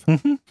stuff.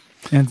 And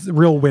it's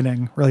real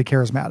winning, really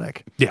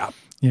charismatic. Yeah.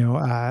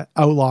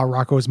 Outlaw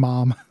Rocco's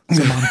mom.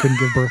 So mom couldn't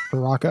give birth to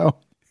Rocco.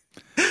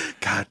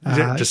 God,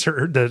 just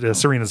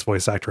Serena's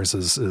voice actress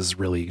is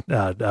really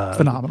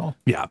phenomenal.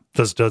 Yeah,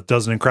 does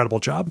an incredible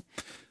job.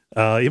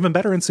 Even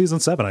better in season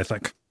 7, I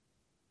think.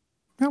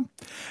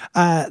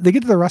 Yeah. They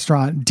get to the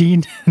restaurant.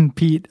 Dean and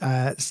Pete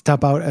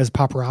step out as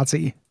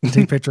paparazzi and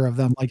take a picture of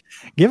them. Like,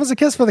 give us a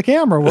kiss for the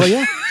camera, will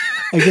you?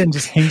 Again,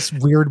 just Hank's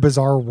weird,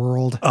 bizarre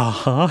world.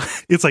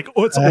 It's like,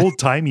 it's old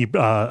timey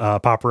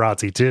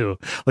paparazzi too.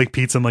 Like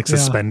Pete's in like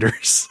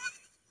suspenders.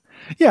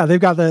 Yeah, they've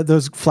got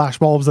those flash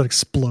bulbs that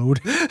explode.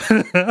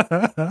 It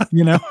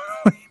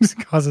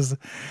causes.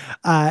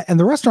 And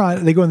the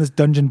restaurant, they go in this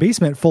dungeon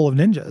basement full of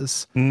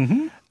ninjas.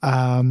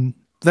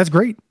 That's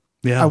great.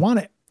 Yeah, I want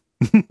it.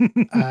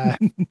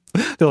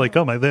 They're like,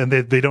 oh my,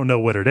 they don't know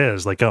what it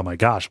is. Like, oh my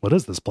gosh, what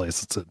is this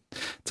place? It's a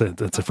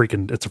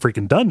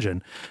freaking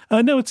dungeon.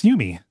 No, it's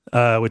Yumi,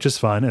 which is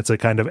fun. It's a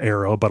kind of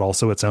arrow, but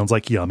also it sounds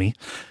like yummy,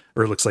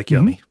 or it looks like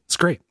yummy. It's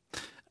great.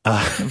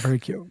 Very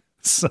cute.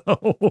 So,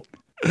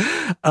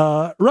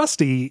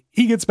 Rusty,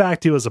 he gets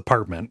back to his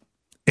apartment.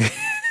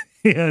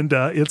 And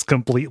it's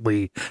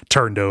completely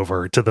turned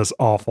over to this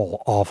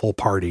awful, awful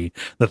party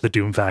that the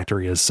Doom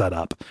Factory has set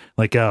up.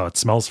 Like, oh, it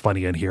smells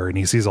funny in here. And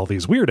he sees all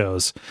these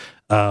weirdos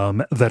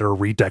that are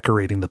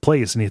redecorating the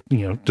place. And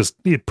he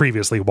had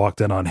previously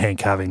walked in on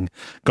Hank having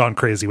gone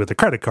crazy with the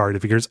credit card. He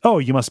figures, oh,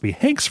 you must be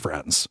Hank's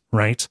friends,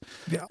 right?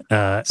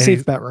 Yeah.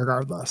 Safe bet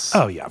regardless.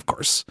 Oh, yeah, of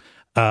course.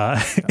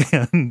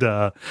 And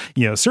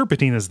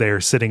Serpentine is there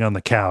sitting on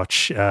the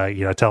couch,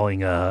 telling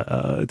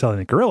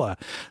the gorilla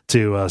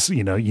to,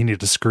 you need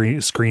to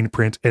screen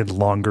print in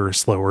longer,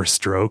 slower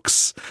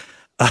strokes.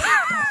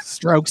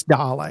 Strokes,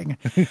 darling.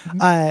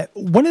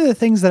 One of the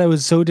things that I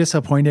was so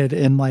disappointed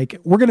in, like,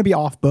 we're going to be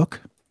off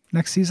book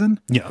next season.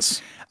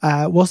 Yes.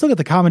 We'll still get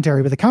the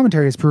commentary, but the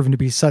commentary has proven to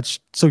be so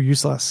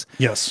useless.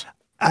 Yes.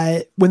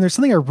 When there's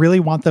something I really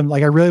want them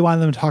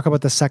to talk about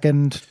the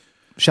second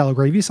Shallow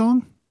Gravy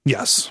song.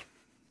 Yes.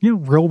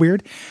 Real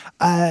weird.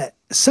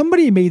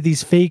 Somebody made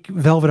these fake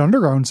Velvet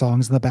Underground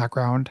songs in the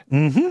background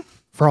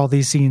for all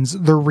these scenes.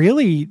 They're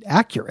really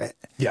accurate.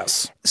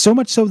 Yes. So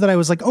much so that I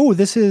was like, oh,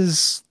 this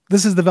is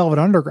the Velvet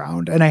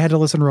Underground. And I had to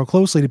listen real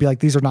closely to be like,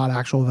 these are not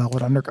actual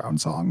Velvet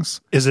Underground songs.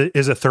 Is it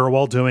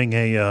Thirlwall doing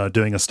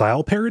a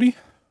style parody?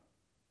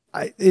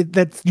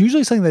 That's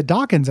usually something that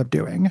Doc ends up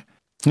doing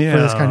for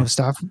this kind of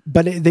stuff,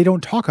 but they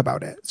don't talk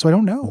about it. So I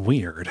don't know.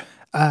 Weird.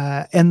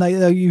 And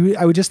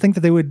I would just think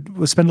that they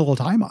would spend a little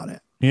time on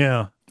it.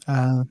 Yeah.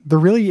 They're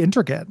really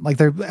intricate.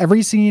 Like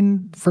every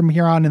scene from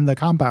here on in the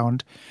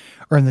compound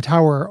or in the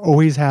tower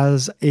always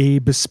has a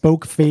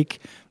bespoke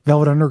fake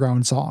Velvet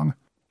Underground song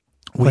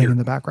playing in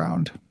the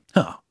background.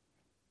 Huh.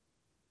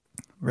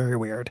 Very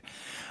weird.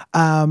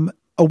 A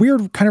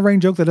weird kind of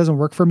running joke that doesn't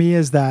work for me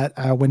is that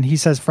when he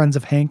says friends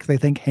of Hank, they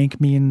think Hank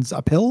means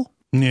a pill.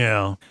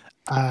 Yeah.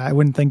 I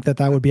wouldn't think that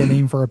would be a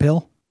name for a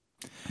pill.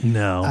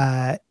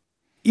 No.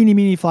 Eeny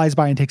Meeny flies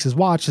by and takes his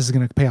watch. This is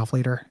going to pay off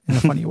later in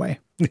a funny way.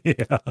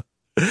 Yeah.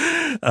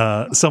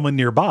 Someone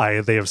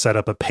nearby, they have set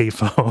up a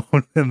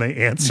payphone and they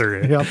answer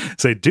it. Yep.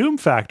 Say Doom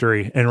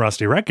Factory, and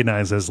Rusty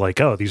recognizes like,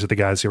 oh, these are the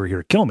guys who are here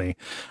to kill me,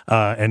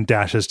 and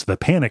dashes to the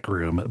panic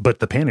room. But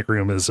the panic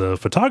room is a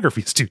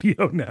photography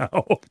studio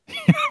now.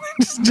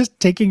 just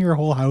taking your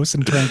whole house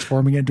and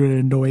transforming it into an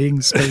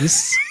annoying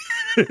space.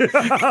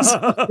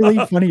 It's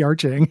really funny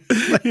arching.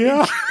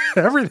 Yeah,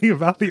 everything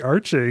about the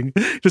arching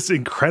just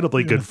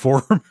incredibly good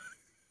form.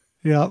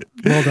 Yeah,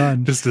 well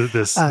done. Just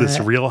this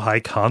real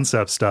high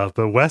concept stuff.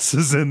 But Wes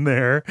is in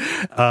there,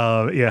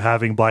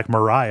 having Black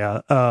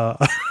Mariah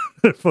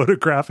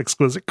photograph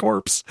Exquisite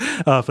Corpse,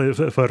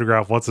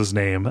 photograph what's his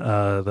name,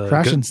 the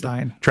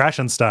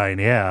Trashenstein,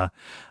 yeah.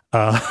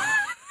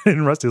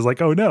 And Rusty's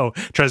like, oh no,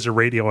 tries to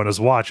radio on his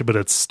watch, but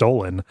it's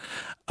stolen.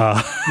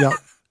 Yep.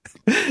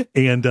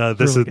 And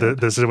this really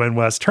this is when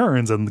Wes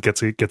turns and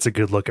gets a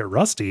good look at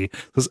Rusty.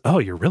 Says, "Oh,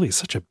 you're really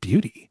such a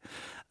beauty."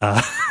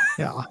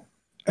 Yeah,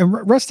 and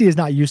Rusty is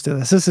not used to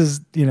this. This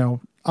is,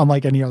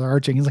 unlike any other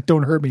arching. He's like,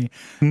 "Don't hurt me."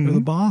 You're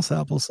the boss,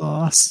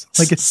 applesauce.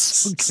 Like, it's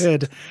so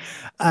good.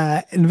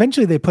 And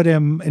eventually, they put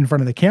him in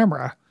front of the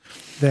camera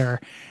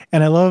there,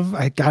 and I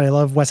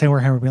love Wes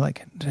Hammer being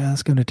like,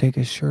 "Just going to take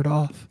his shirt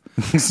off."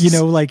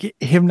 Like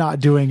him not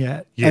doing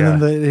it. Yeah. And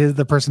then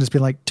the person just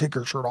being like, take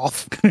her shirt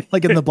off.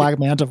 Like in the Black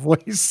Manta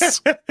voice.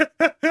 It's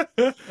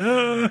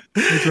real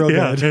good.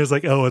 And it was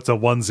like, oh, it's a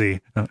onesie.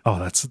 Oh,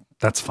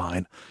 that's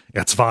fine.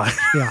 It's fine.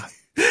 Yeah.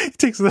 He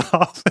takes it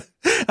off.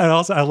 And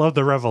also, I love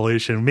the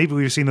revelation. Maybe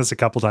we've seen this a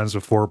couple times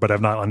before, but I've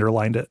not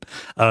underlined it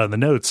in the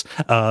notes,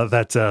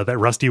 that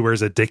Rusty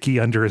wears a dickie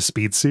under his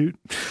speed suit.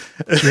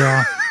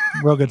 Yeah.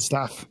 Real good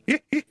stuff.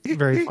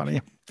 Very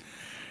funny.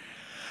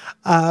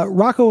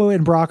 Rocco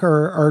and Brock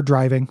are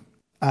driving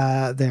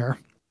there.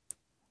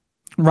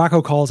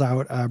 Rocco calls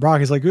out.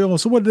 Brock is like, oh,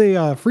 so what, did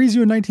they freeze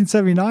you in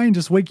 1979?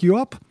 Just wake you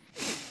up?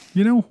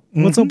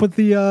 What's up with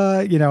the,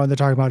 and they're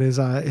talking about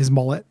his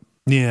mullet.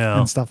 Yeah.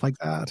 And stuff like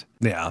that.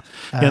 Yeah.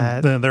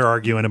 And then they're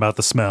arguing about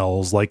the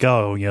smells. Like,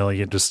 oh,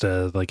 you just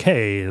like,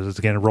 hey, it's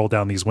going to roll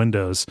down these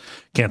windows.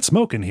 Can't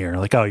smoke in here.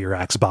 Like, oh, your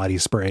Axe body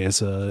spray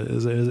is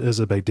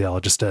a big deal.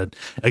 Just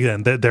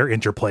again, their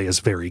interplay is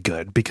very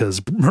good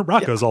because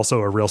Rocco's also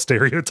a real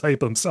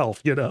stereotype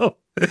himself,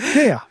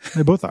 Yeah,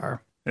 they both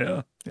are.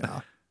 Yeah.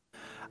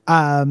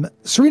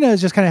 Serena is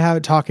just kind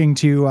of talking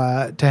to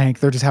Hank.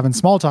 They're just having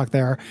small talk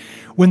there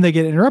when they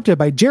get interrupted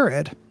by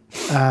Jared.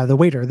 The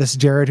waiter. This is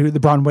Jared, the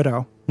Braun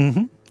Widow.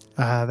 Mm-hmm.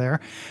 There.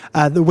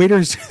 The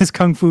waiters, his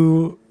kung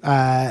fu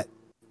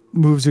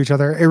moves to each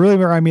other. It really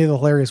reminded me of the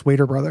hilarious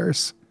Waiter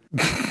Brothers.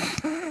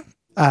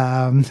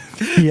 Really.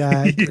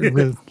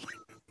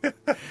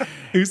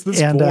 Who's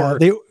this and for?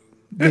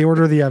 they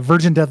order the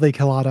Virgin Deadly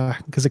Colada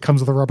because it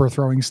comes with a rubber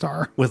throwing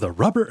star. With a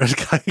rubber...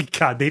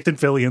 God, Nathan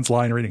Fillion's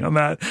line reading on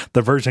that.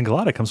 The Virgin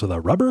Colada comes with a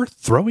rubber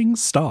throwing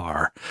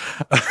star.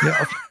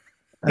 Yeah.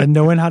 And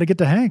knowing how to get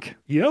to Hank.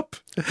 Yep.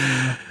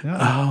 Yeah.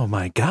 Oh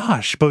my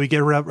gosh. But we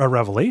get a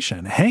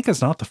revelation. Hank is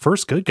not the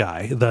first good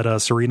guy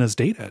that Serena's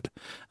dated.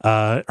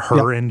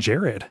 Her and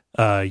Jared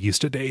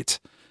used to date.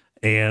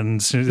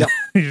 And you're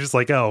just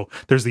like, oh,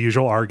 there's the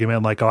usual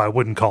argument like, oh, I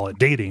wouldn't call it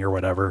dating or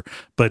whatever.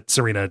 But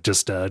Serena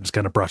just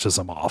kind of brushes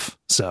him off.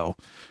 So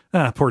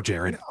poor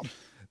Jared.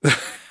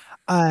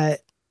 The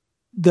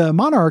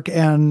Monarch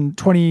and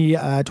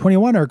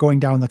 2021 are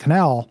going down the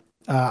canal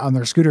on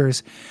their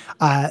scooters.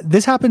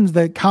 This happens.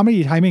 The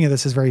comedy timing of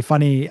this is very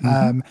funny.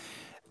 Mm-hmm.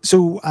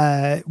 So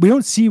we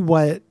don't see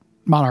what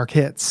Monarch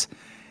hits.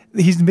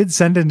 He's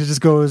mid-sentence and it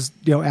just goes,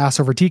 ass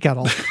over tea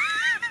kettle,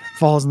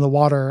 falls in the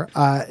water.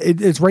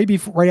 It's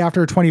right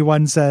after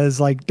 21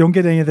 says like, don't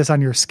get any of this on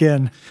your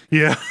skin.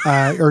 Yeah.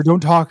 Or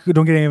don't get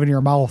any of it in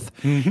your mouth.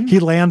 Mm-hmm. He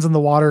lands in the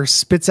water,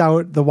 spits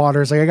out the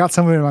water. It's like, I got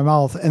some of it in my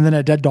mouth. And then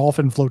a dead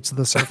dolphin floats to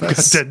the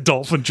surface. Dead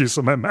dolphin juice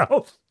in my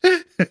mouth.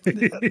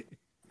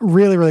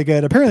 Really, really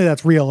good. Apparently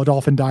that's real. A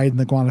dolphin died in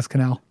the Gowanus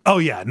Canal. Oh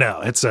yeah, no,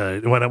 it's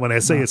when I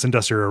say it's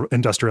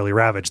industrially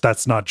ravaged,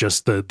 that's not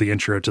just the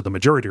intro to the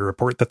Majority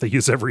Report that they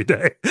use every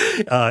day.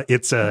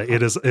 It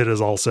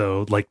is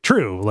also like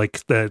true.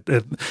 Like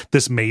that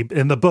this may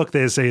in the book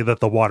they say that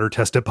the water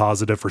tested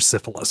positive for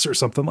syphilis or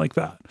something like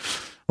that.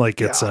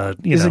 Like it's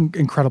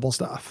incredible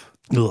stuff.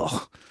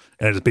 Ugh.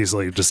 And it's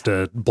basically just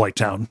a Blight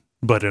Town,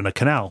 but in a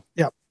canal.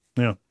 Yep.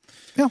 Yeah.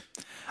 Yeah.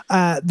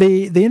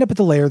 They end up at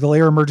the lair. The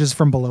lair emerges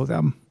from below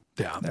them.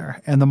 Yeah.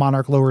 There. And the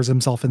Monarch lowers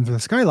himself into the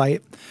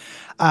skylight.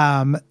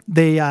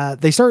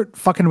 They start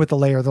fucking with the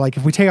lair. They're like,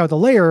 if we take out the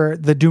lair,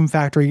 the Doom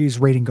Factory's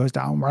rating goes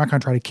down. We're not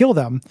going to try to kill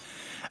them.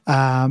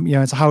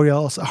 It's how are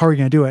you going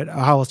to do it?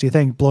 How else do you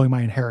think? Blowing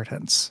my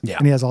inheritance. Yeah.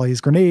 And he has all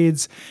these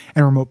grenades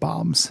and remote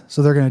bombs.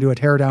 So they're going to do a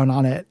tear down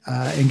on it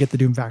and get the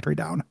Doom Factory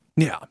down.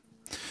 Yeah.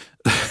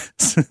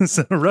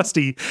 So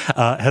Rusty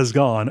has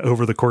gone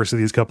over the course of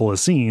these couple of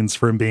scenes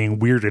from being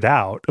weirded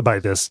out by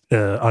this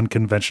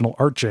unconventional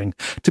arching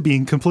to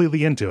being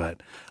completely into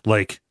it.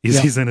 Like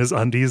he's in his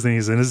undies and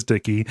he's in his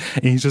dickie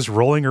and he's just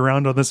rolling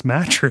around on this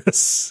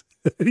mattress.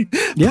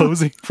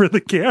 posing for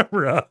the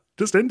camera.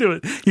 Just into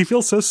it. He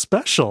feels so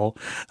special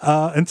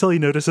until he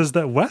notices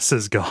that Wes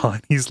is gone.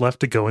 He's left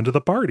to go into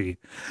the party.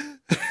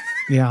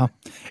 Yeah.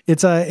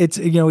 It's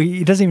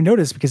he doesn't even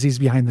notice because he's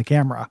behind the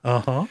camera.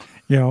 Uh-huh.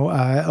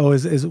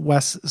 Is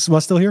Wes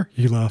still here?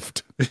 He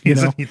left. He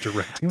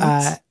directing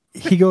this?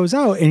 He goes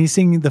out and he's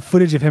seeing the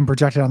footage of him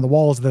projected on the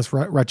walls of this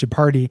wretched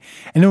party,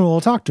 and no one will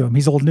talk to him.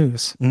 He's old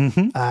news.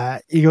 Mm-hmm.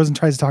 He goes and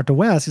tries to talk to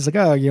Wes. He's like,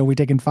 "Oh, we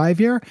taking 5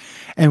 here?"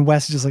 And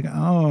Wes is just like,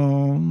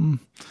 "Oh,"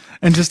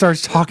 and just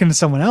starts talking to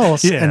someone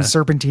else. Yeah. And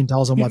Serpentine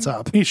tells him what's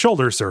up. He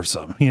shoulder surfs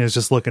him. He is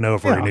just looking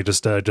over and he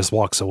just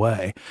walks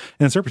away.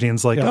 And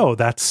Serpentine's like, "Oh,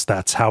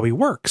 that's how he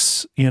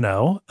works." He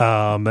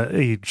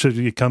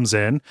comes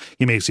in,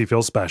 he makes you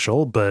feel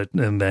special,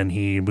 and then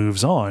he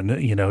moves on,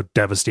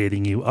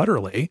 devastating you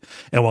utterly.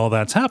 And while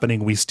that's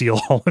happening, we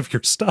steal all of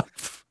your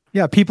stuff.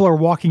 Yeah, people are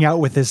walking out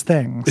with his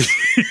things.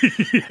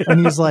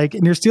 And he's like,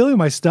 "And you're stealing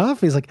my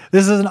stuff?" He's like,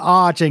 "This isn't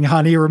arching,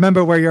 honey.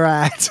 Remember where you're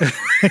at."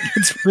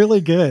 It's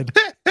really good.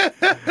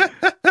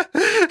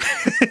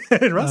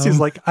 And Rusty's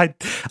like,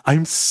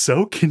 I'm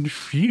so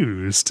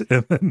confused.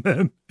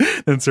 And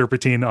then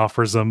Serpentine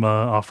offers him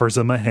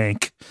a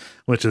hank,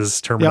 which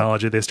is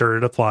terminology they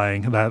started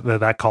applying.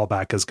 That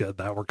callback is good.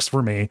 That works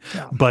for me.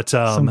 Yeah. But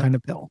some kind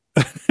of pill.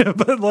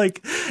 But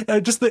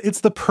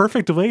it's the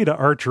perfect way to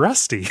arch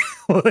Rusty.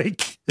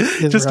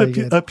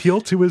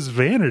 Appeal to his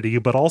vanity,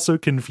 but also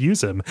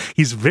confuse him.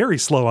 He's very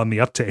slow on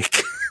the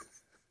uptake.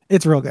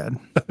 It's real good.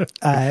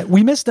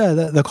 We missed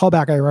the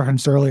callback I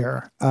referenced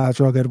earlier. It's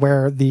real good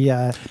where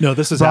the no,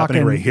 this is Brock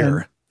happening right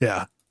here.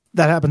 Yeah,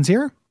 that happens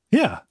here.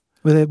 Yeah,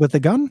 with the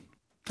gun.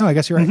 Oh, I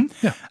guess you're right.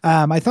 Mm-hmm.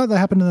 Yeah, I thought that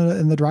happened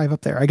in the drive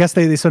up there. I guess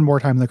they spend more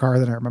time in the car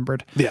than I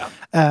remembered. Yeah.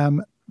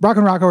 Brock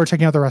and Rocco are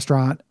checking out the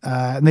restaurant,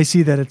 and they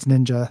see that it's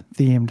ninja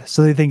themed,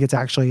 so they think it's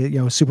actually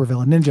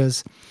supervillain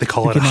ninjas. They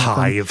call it a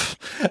hive.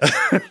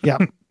 Yeah.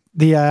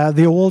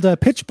 The old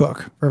pitch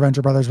book for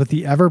Venture Brothers with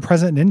the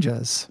ever-present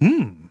ninjas.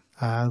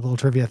 A little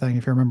trivia thing,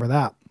 if you remember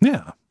that.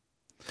 Yeah.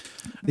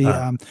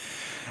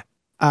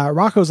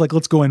 Rocco's like,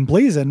 "Let's go in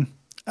blazing,"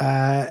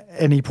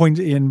 and he points.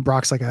 And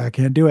Brock's like, "I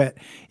can't do it."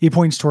 He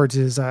points towards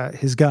his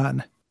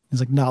gun. He's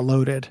like, "Not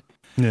loaded."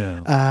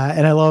 Yeah.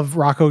 And I love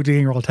Rocco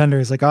being real tender.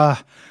 He's like,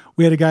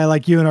 "We had a guy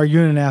like you in our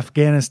unit in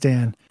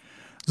Afghanistan.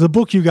 There's a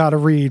book you got to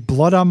read.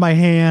 Blood on my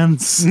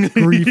hands,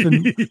 grief,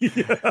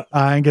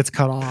 and gets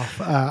cut off."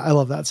 I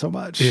love that so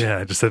much. Yeah,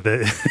 I just said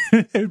that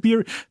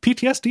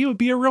PTSD would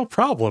be a real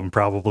problem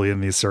probably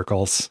in these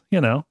circles.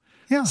 Yeah.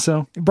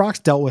 So Brock's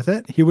dealt with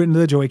it. He went into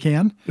the Joy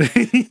Can,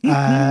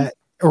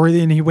 or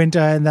then he went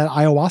in that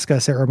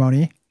ayahuasca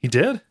ceremony. He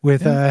did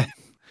with No,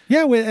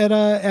 I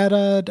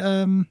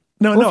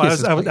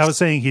was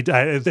saying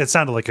it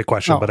sounded like a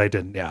question, but I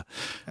didn't. Yeah.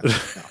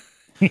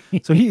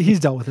 So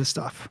he's dealt with his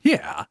stuff.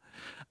 Yeah.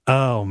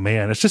 Oh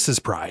man, it's just his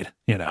pride,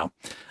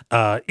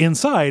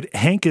 Inside,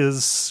 Hank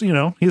is,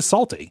 he's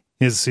salty.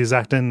 He's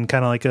acting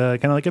kind of like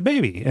a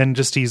baby, and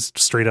he's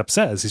straight up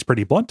says, he's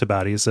pretty blunt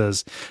about it. He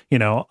says,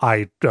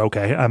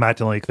 I'm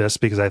acting like this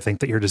because I think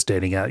that you're just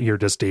dating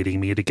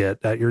me to get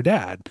at your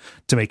dad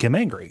to make him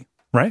angry,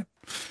 right?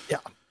 Yeah.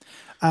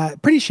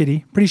 Pretty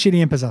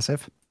shitty and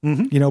possessive,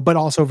 but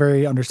also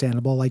very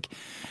understandable. Like,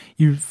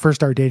 you first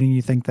start dating,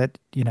 you think that,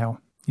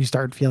 you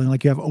start feeling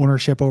like you have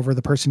ownership over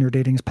the person you're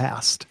dating's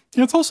past.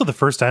 It's also the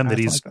first time that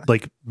he's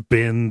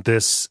been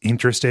this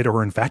interested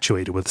or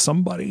infatuated with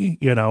somebody,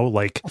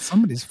 Well,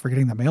 somebody's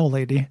forgetting the mail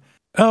lady.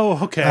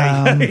 Oh, okay.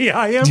 Yeah,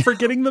 I am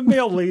forgetting the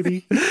mail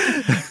lady.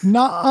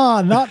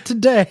 Not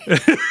today.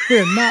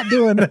 We're not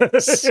doing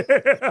this.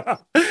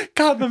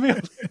 God, the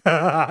mail.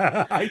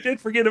 I did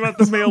forget about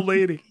the mail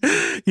lady.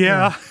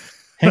 Yeah.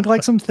 Hank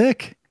likes them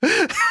thick.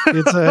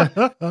 It's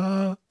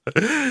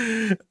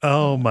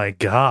oh my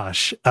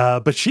gosh.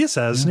 But she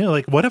says,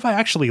 what if I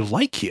actually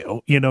like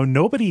you?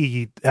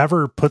 Nobody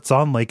ever puts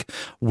on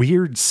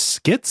weird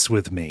skits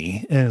with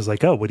me. And it's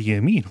like, "Oh, what do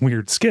you mean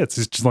weird skits?"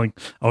 It's just like,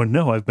 "Oh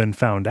no, I've been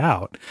found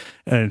out."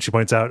 And she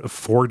points out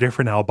 4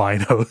 different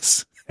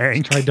albinos.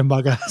 Hank tried to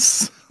mug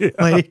us. Yeah.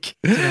 Really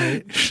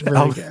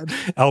good.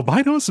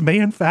 Albinos may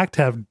in fact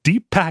have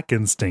deep pack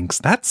instincts.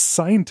 That's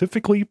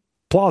scientifically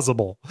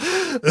plausible.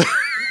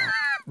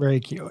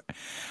 Very cute.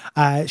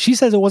 She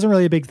says it wasn't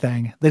really a big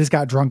thing. They just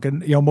got drunk,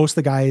 and most of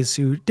the guys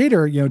who date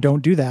her,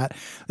 don't do that.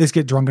 They just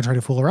get drunk and try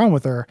to fool around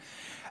with her.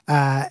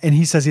 And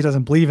he says he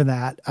doesn't believe in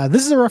that.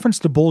 This is a reference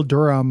to Bull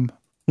Durham,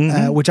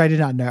 which I did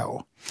not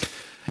know.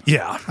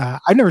 Yeah,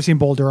 I've never seen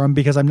Bull Durham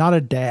because I'm not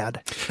a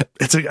dad.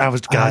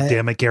 God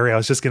damn it, Gary! I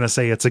was just gonna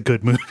say it's a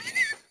good movie.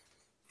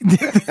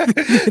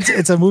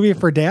 It's a movie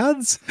for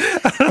dads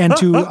and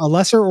to a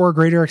lesser or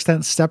greater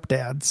extent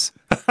stepdads.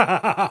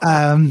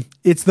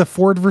 It's the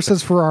Ford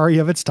versus Ferrari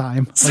of its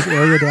time.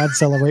 Area dads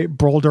celebrate.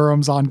 Bull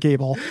Durham's on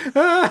cable.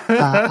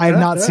 I have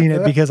not seen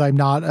it because I'm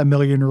not a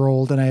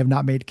million-year-old and I have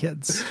not made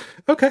kids.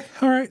 Okay,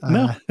 all right.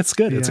 No, it's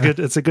good.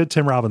 It's a good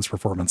Tim Robbins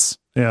performance.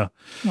 Yeah.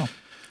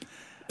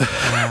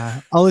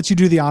 I'll let you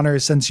do the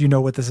honors since you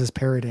know what this is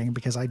parodying,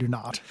 because I do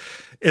not.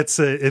 This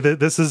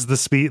is the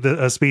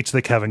speech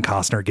that Kevin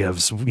Costner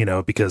gives,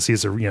 because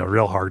he's a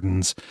real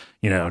hardens,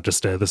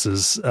 this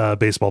is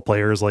baseball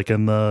players like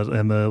in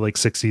the like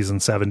 60s and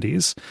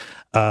 70s,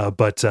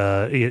 but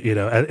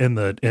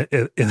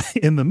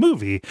in the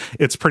movie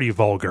it's pretty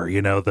vulgar.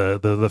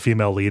 The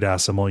female lead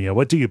asks him, well,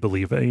 what do you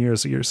believe in?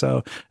 Years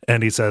so,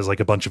 and he says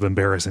like a bunch of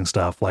embarrassing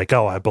stuff like,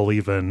 oh, I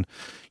believe in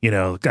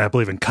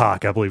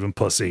cock, I believe in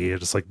pussy. It's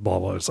just like blah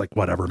blah. It's like,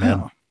 whatever,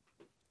 man.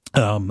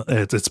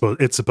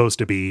 It's supposed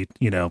to be,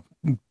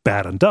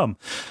 bad and dumb,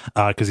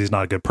 because he's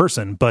not a good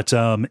person. But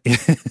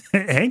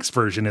Hank's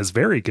version is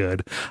very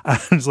good.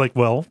 It's like,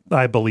 well,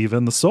 I believe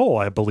in the soul.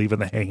 I believe in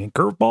the hanging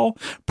curveball,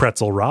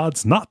 pretzel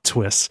rods, not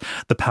twists,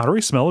 the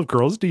powdery smell of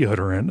girls'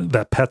 deodorant,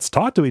 that pets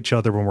talk to each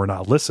other when we're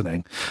not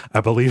listening.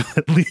 I believe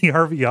that Lee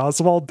Harvey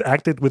Oswald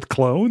acted with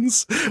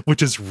clones,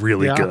 which is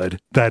really good.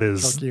 That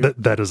is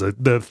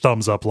the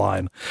thumbs up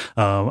line.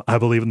 I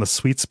believe in the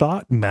sweet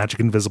spot, magic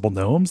invisible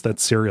gnomes, that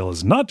cereal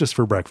is not just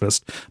for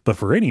breakfast, but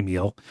for any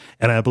meal.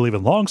 And I believe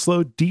in long,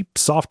 slow, deep,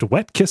 soft,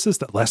 wet kisses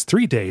that last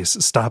 3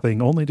 days,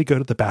 stopping only to go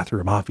to the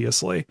bathroom,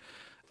 obviously.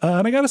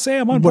 And I gotta say,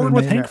 I'm on board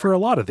with Hank for a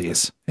lot of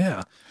these.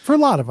 Yeah. For a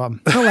lot of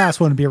them. The last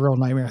one would be a real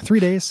nightmare. 3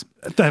 days.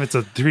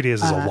 3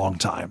 days is a long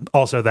time.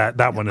 Also,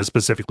 that one is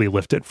specifically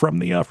lifted from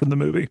the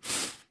movie,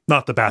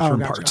 not the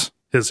bathroom part.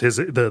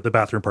 The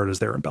bathroom part is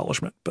their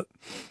embellishment, but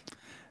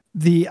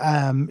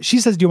she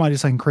says, "Do you want to do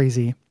something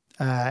crazy?"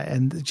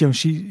 And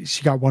she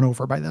got won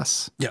over by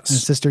this. Yes. And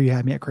sister, you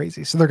had me at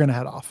crazy. So they're going to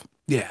head off.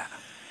 Yeah.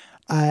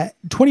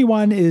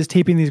 21 is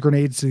taping these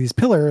grenades to these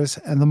pillars,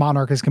 and the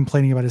Monarch is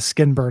complaining about his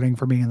skin burning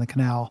from being in the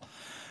canal,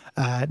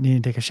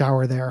 needing to take a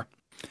shower there.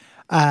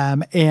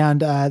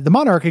 And the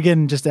Monarch,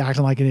 again, just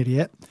acting like an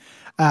idiot,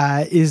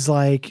 is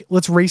like,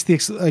 let's race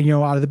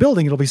out of the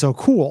building. It'll be so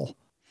cool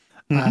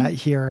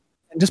here.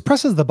 And just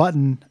presses the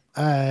button,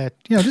 but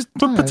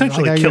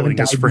potentially killing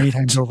his friend. 8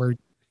 times over.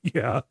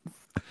 Yeah.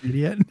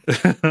 Idiot.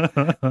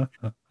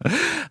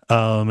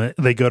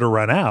 They go to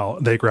run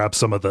out. They grab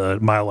some of the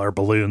Mylar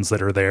balloons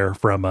that are there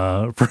from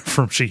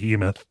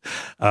Shehemoth,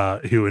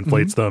 who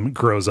inflates them,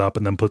 grows up,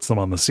 and then puts them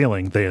on the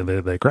ceiling.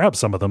 They grab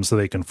some of them so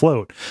they can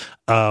float.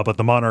 But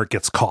the Monarch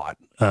gets caught.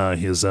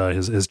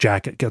 His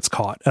jacket gets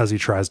caught as he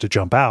tries to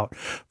jump out.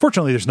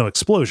 Fortunately, there's no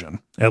explosion,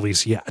 at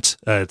least yet.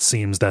 It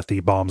seems that the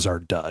bombs are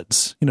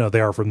duds.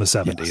 They are from the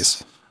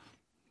 70s.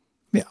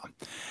 Yes.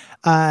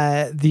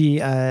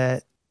 Yeah.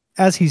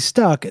 As he's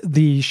stuck,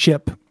 the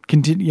ship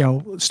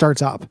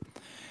starts up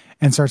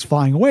and starts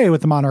flying away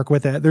with the Monarch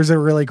with it. There's a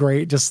really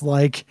great, just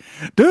like,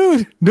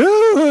 dude,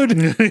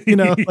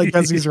 like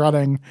as he's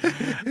running,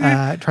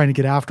 trying to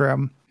get after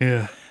him.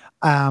 Yeah.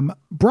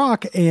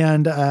 Brock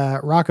and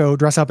Rocco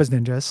dress up as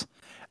ninjas,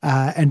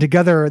 and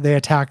together they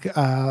attack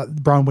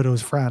Brown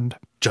Widow's friend,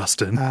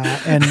 Justin.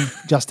 And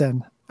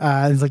Justin.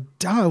 He's like,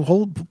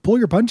 pull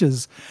your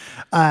punches.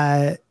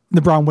 The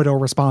Brown Widow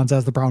responds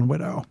as the Brown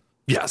Widow.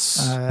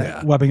 Yes.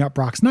 Webbing up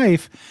Brock's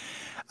knife.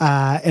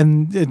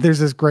 And there's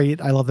this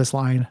great, I love this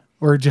line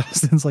where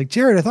Justin's like,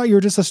 Jared, I thought you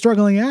were just a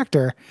struggling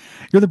actor.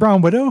 You're the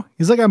Brown Widow?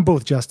 He's like, I'm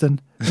both,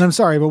 Justin. And I'm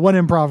sorry, but one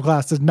improv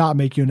class does not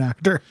make you an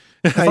actor.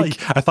 I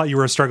thought you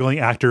were a struggling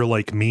actor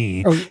like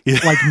me.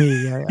 Like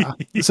me. Yeah.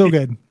 So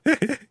good.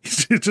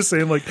 He's just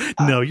saying like,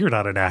 no, you're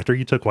not an actor.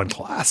 You took one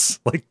class.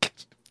 Like,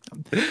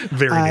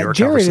 very New York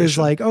Jared conversation. is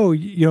like, oh,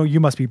 you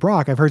must be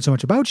Brock. I've heard so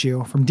much about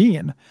you from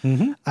Dean.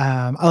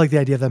 I like the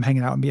idea of them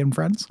hanging out and being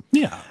friends.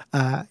 Yeah.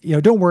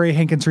 Don't worry,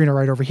 Hank and Serena are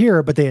right over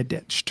here, but they had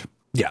ditched.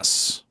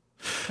 Yes.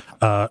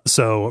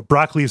 So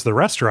Brock leaves the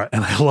restaurant,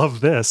 and I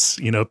love this.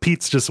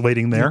 Pete's just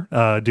waiting there,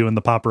 doing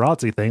the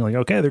paparazzi thing. Like,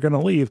 okay, they're going to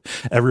leave.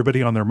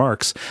 Everybody on their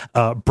marks.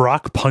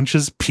 Brock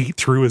punches Pete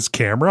through his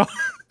camera.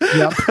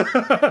 Yep.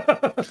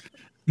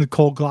 The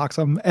cold glocks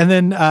him. And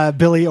then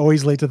Billy,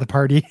 always late to the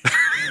party,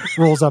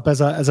 rolls up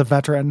as a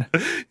veteran.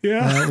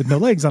 Yeah. With no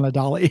legs on a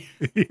dolly.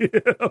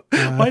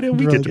 Yeah. Why didn't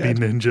we really get to be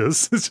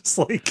ninjas? It's just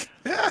like,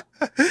 yeah,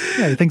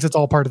 he thinks it's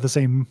all part of the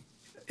same.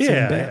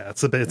 Yeah,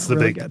 it's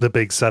the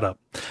big setup.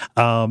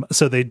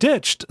 So they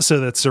ditched so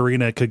that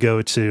Serena could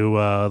go to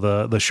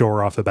the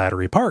shore off of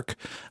Battery Park.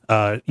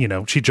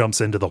 She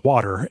jumps into the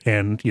water,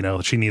 and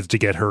she needs to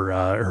get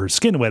her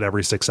skin wet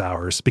every 6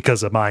 hours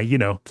because of my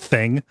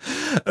thing.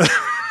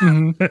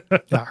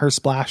 Yeah, her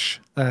splash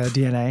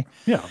DNA.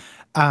 Yeah.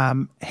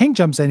 Hank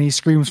jumps in, he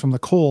screams from the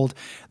cold.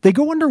 They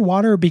go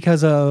underwater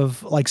because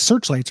of like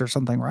searchlights or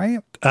something, right?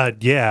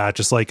 Yeah,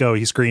 just like,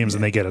 he screams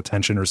and they get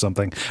attention or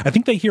something. I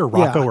think they hear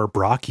Rocco or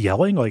Brock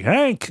yelling like,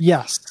 Hank.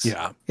 Yes.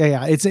 Yeah.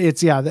 Yeah. It's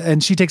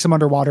and she takes him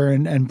underwater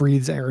and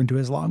breathes air into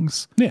his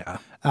lungs. Yeah.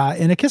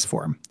 In a kiss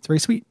for him. It's very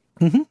sweet.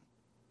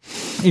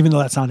 Even though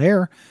that's not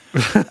air.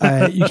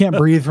 You can't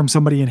breathe from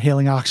somebody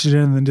inhaling oxygen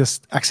and then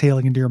just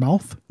exhaling into your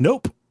mouth.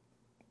 Nope.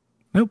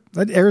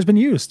 That air has been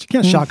used. You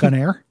can't shotgun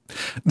air.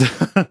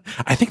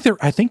 I think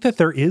that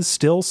there is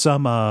still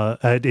some.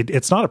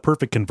 It's not a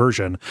perfect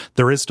conversion.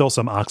 There is still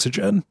some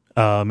oxygen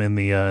in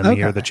the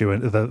air that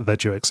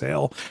you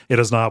exhale. It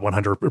is not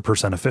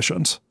 100%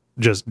 efficient.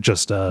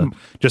 just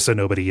so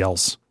nobody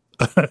else.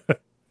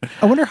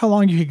 I wonder how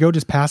long you could go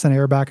just passing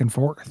air back and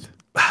forth.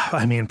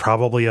 I mean,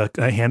 probably a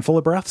handful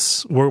of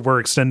breaths. We're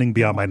extending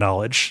beyond my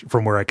knowledge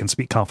from where I can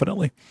speak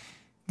confidently.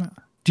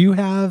 Do you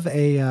have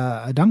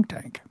a dunk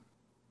tank?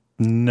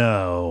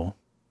 No.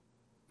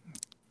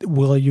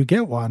 Will you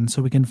get one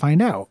so we can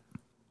find out?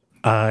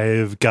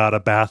 I've got a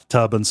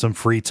bathtub and some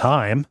free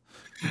time.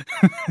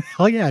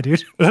 Hell yeah,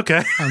 dude.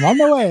 Okay. I'm on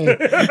my way.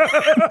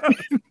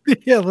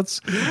 Yeah, let's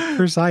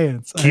for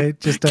science.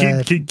 Keep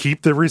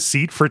the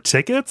receipt for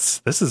tickets.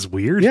 This is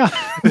weird. Yeah,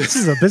 this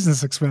is a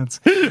business expense.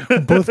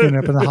 We're both going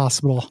up in the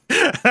hospital.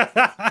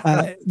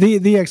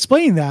 The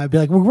explain that, be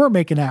like, we weren't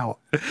making out.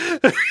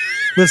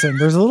 Listen,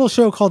 there's a little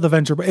show called The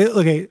Venture.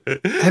 Okay,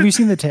 have you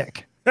seen The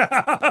Tick?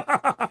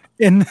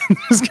 And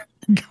just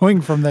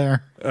going from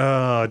there.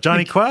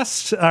 Johnny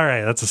Quest. All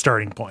right, that's a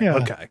starting point. Yeah.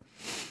 Okay.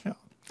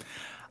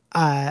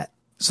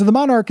 So the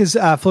Monarch is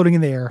floating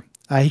in the air.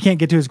 He can't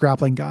get to his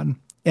grappling gun.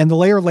 And the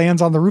layer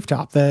lands on the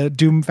rooftop. The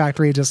Doom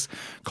Factory just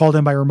called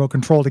in by remote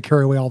control to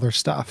carry away all their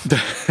stuff.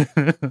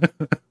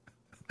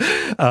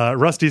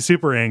 Rusty's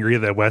super angry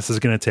that Wes is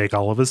going to take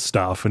all of his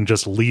stuff and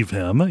just leave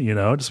him,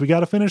 we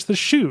got to finish the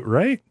shoot,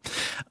 right?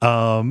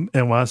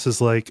 And Wes is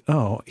like,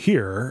 oh,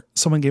 here,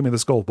 someone gave me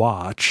this gold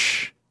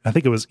watch. I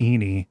think it was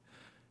Eni.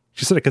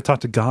 She said I could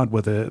talk to God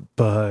with it,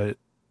 but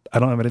I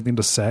don't have anything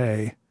to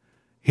say.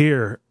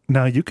 Here,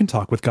 now you can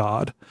talk with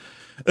God.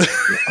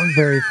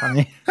 Very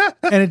funny.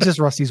 And it's just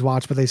Rusty's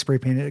watch, but they spray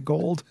painted it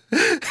gold.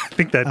 I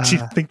think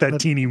that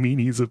teeny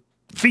meanie's a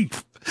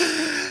thief.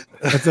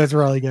 That's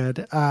really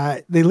good.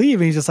 They leave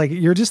and he's just like,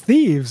 you're just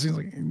thieves. He's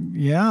like,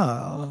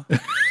 yeah.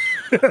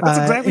 That's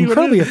exactly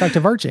incredibly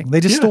effective arching.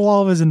 They just stole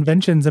all of his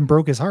inventions and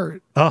broke his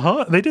heart.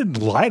 They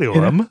didn't lie to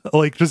him.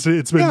 Like, just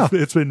it's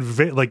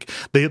been like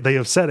they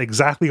have said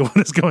exactly what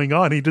is going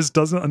on. He just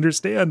doesn't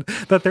understand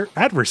that they're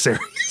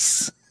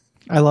adversaries.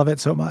 I love it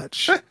so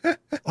much.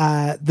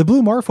 The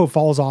blue Morpho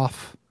falls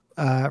off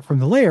from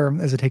the layer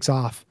as it takes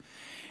off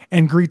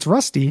and greets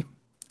Rusty.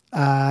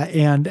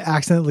 And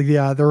accidentally,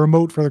 the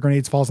remote for the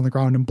grenades falls on the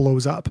ground and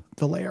blows up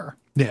the layer.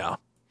 Yeah.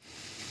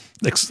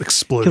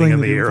 Exploding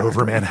in the air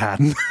over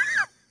Manhattan.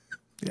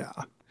 Yeah.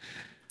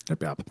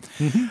 Yep.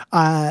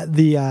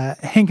 The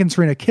Hank and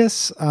Serena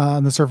kiss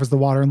on the surface of the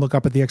water and look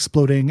up at the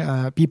exploding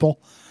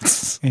people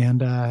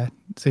and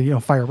say,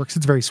 fireworks.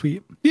 It's very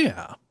sweet.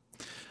 Yeah.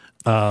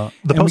 We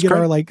get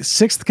our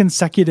sixth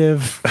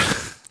consecutive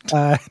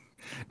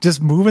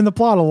just moving the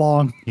plot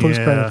along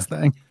post-credits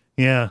thing.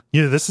 Yeah.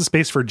 This is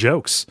space for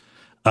jokes.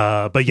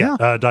 But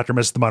Dr.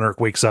 Miss the Monarch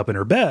wakes up in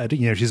her bed.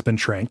 She's been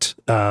tranked.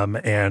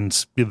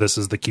 And this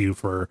is the cue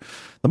for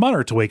the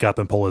Monarch to wake up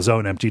and pull his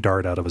own empty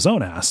dart out of his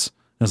own ass.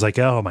 And it's like,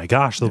 oh my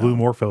gosh, the blue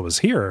Morpho is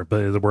here,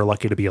 but we're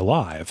lucky to be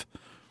alive.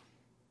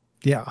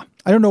 Yeah.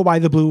 I don't know why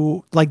the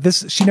blue,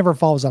 this, she never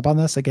follows up on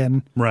this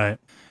again. Right.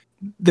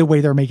 The way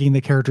they're making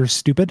the characters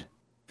stupid.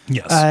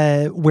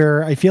 Yes.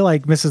 Where I feel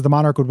like Mrs. the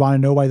Monarch would want to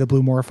know why the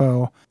blue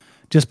Morpho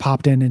just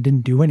popped in and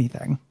didn't do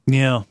anything.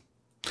 Yeah.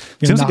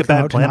 Seems like a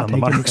bad plan on the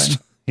Monarchs.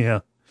 Yeah.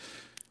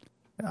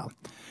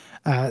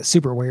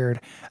 Super weird.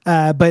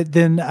 But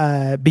then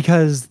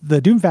because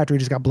the Doom Factory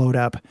just got blowed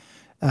up,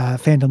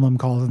 Phantom Limb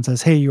calls and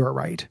says, hey, you were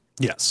right.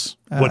 Yes.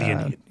 What do you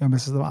need?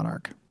 Mrs. the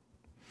Monarch.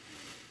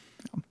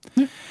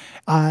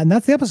 And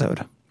that's the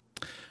episode.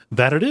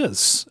 That it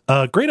is.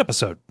 Great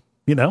episode.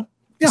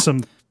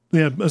 Some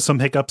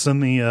hiccups in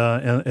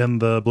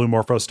the Blue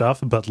Morpho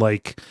stuff, but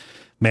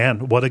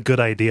man, what a good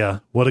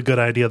idea. What a good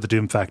idea the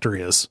Doom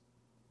Factory is.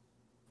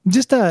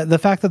 Just the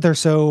fact that they're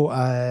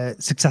so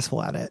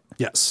successful at it.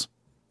 Yes.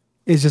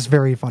 Is just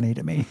very funny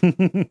to me.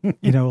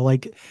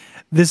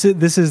 This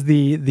is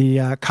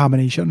the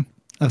combination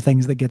of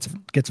things that gets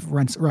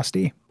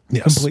Rusty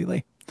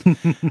completely.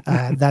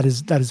 That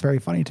is very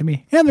funny to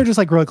me. And they're just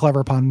really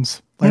clever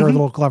puns, or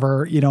little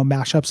clever,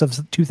 mashups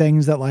of two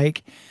things that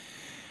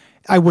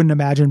I wouldn't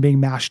imagine being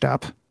mashed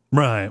up.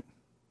 Right.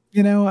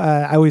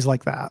 I always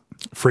like that.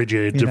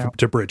 Frigid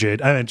to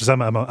Brigid. I'm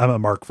a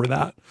mark for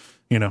that,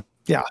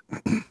 Yeah.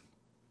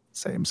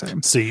 Same.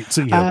 See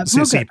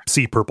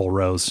purple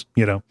rose,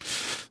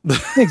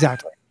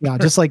 Exactly. Yeah.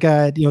 Just their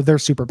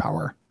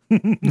superpower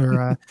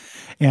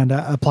and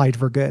applied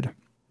for good.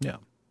 Yeah.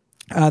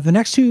 The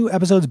next two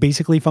episodes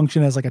basically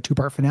function as a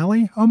 2-part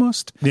finale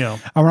almost. Yeah.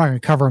 We're not going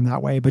to cover them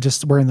that way, but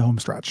just we're in the home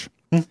stretch.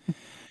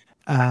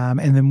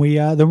 And then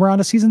we're on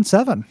to season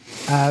 7.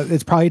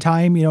 It's probably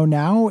time,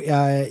 now,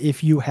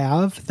 if you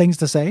have things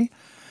to say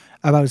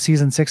about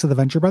season 6 of the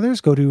Venture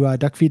Brothers, go to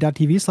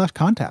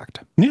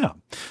duckfeed.tv/contact. Yeah.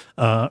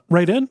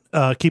 Write in,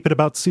 keep it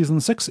about season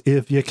 6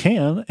 if you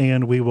can,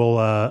 and we will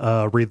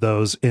read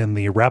those in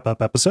the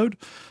wrap-up episode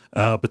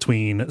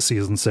between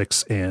season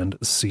 6 and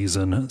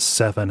season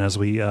 7 as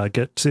we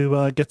get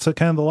to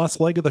kind of the last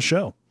leg of the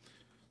show.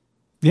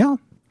 Yeah.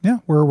 Yeah,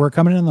 we're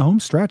coming in the home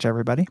stretch,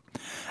 everybody.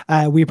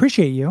 We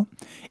appreciate you.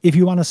 If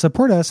you want to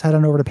support us, head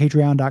on over to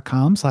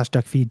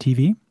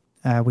patreon.com/duckfeedtv.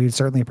 We'd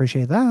certainly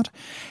appreciate that.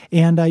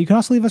 And you can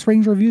also leave us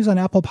ratings reviews on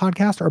Apple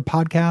Podcast or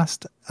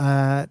Podcast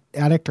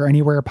Addict or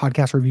anywhere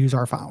podcast reviews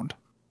are found.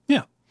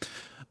 Yeah.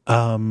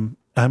 I'm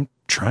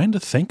trying to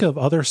think of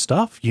other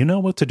stuff. You know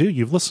what to do.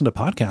 You've listened to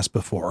podcasts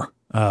before.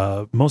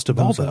 Most of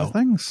Those all, are the though,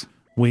 things.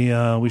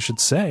 we should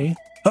say.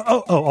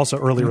 Also,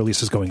 early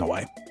release is going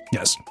away.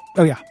 Yes.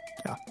 Oh yeah.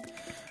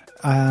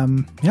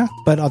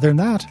 But other than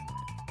that,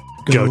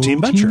 Go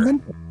Team Venture.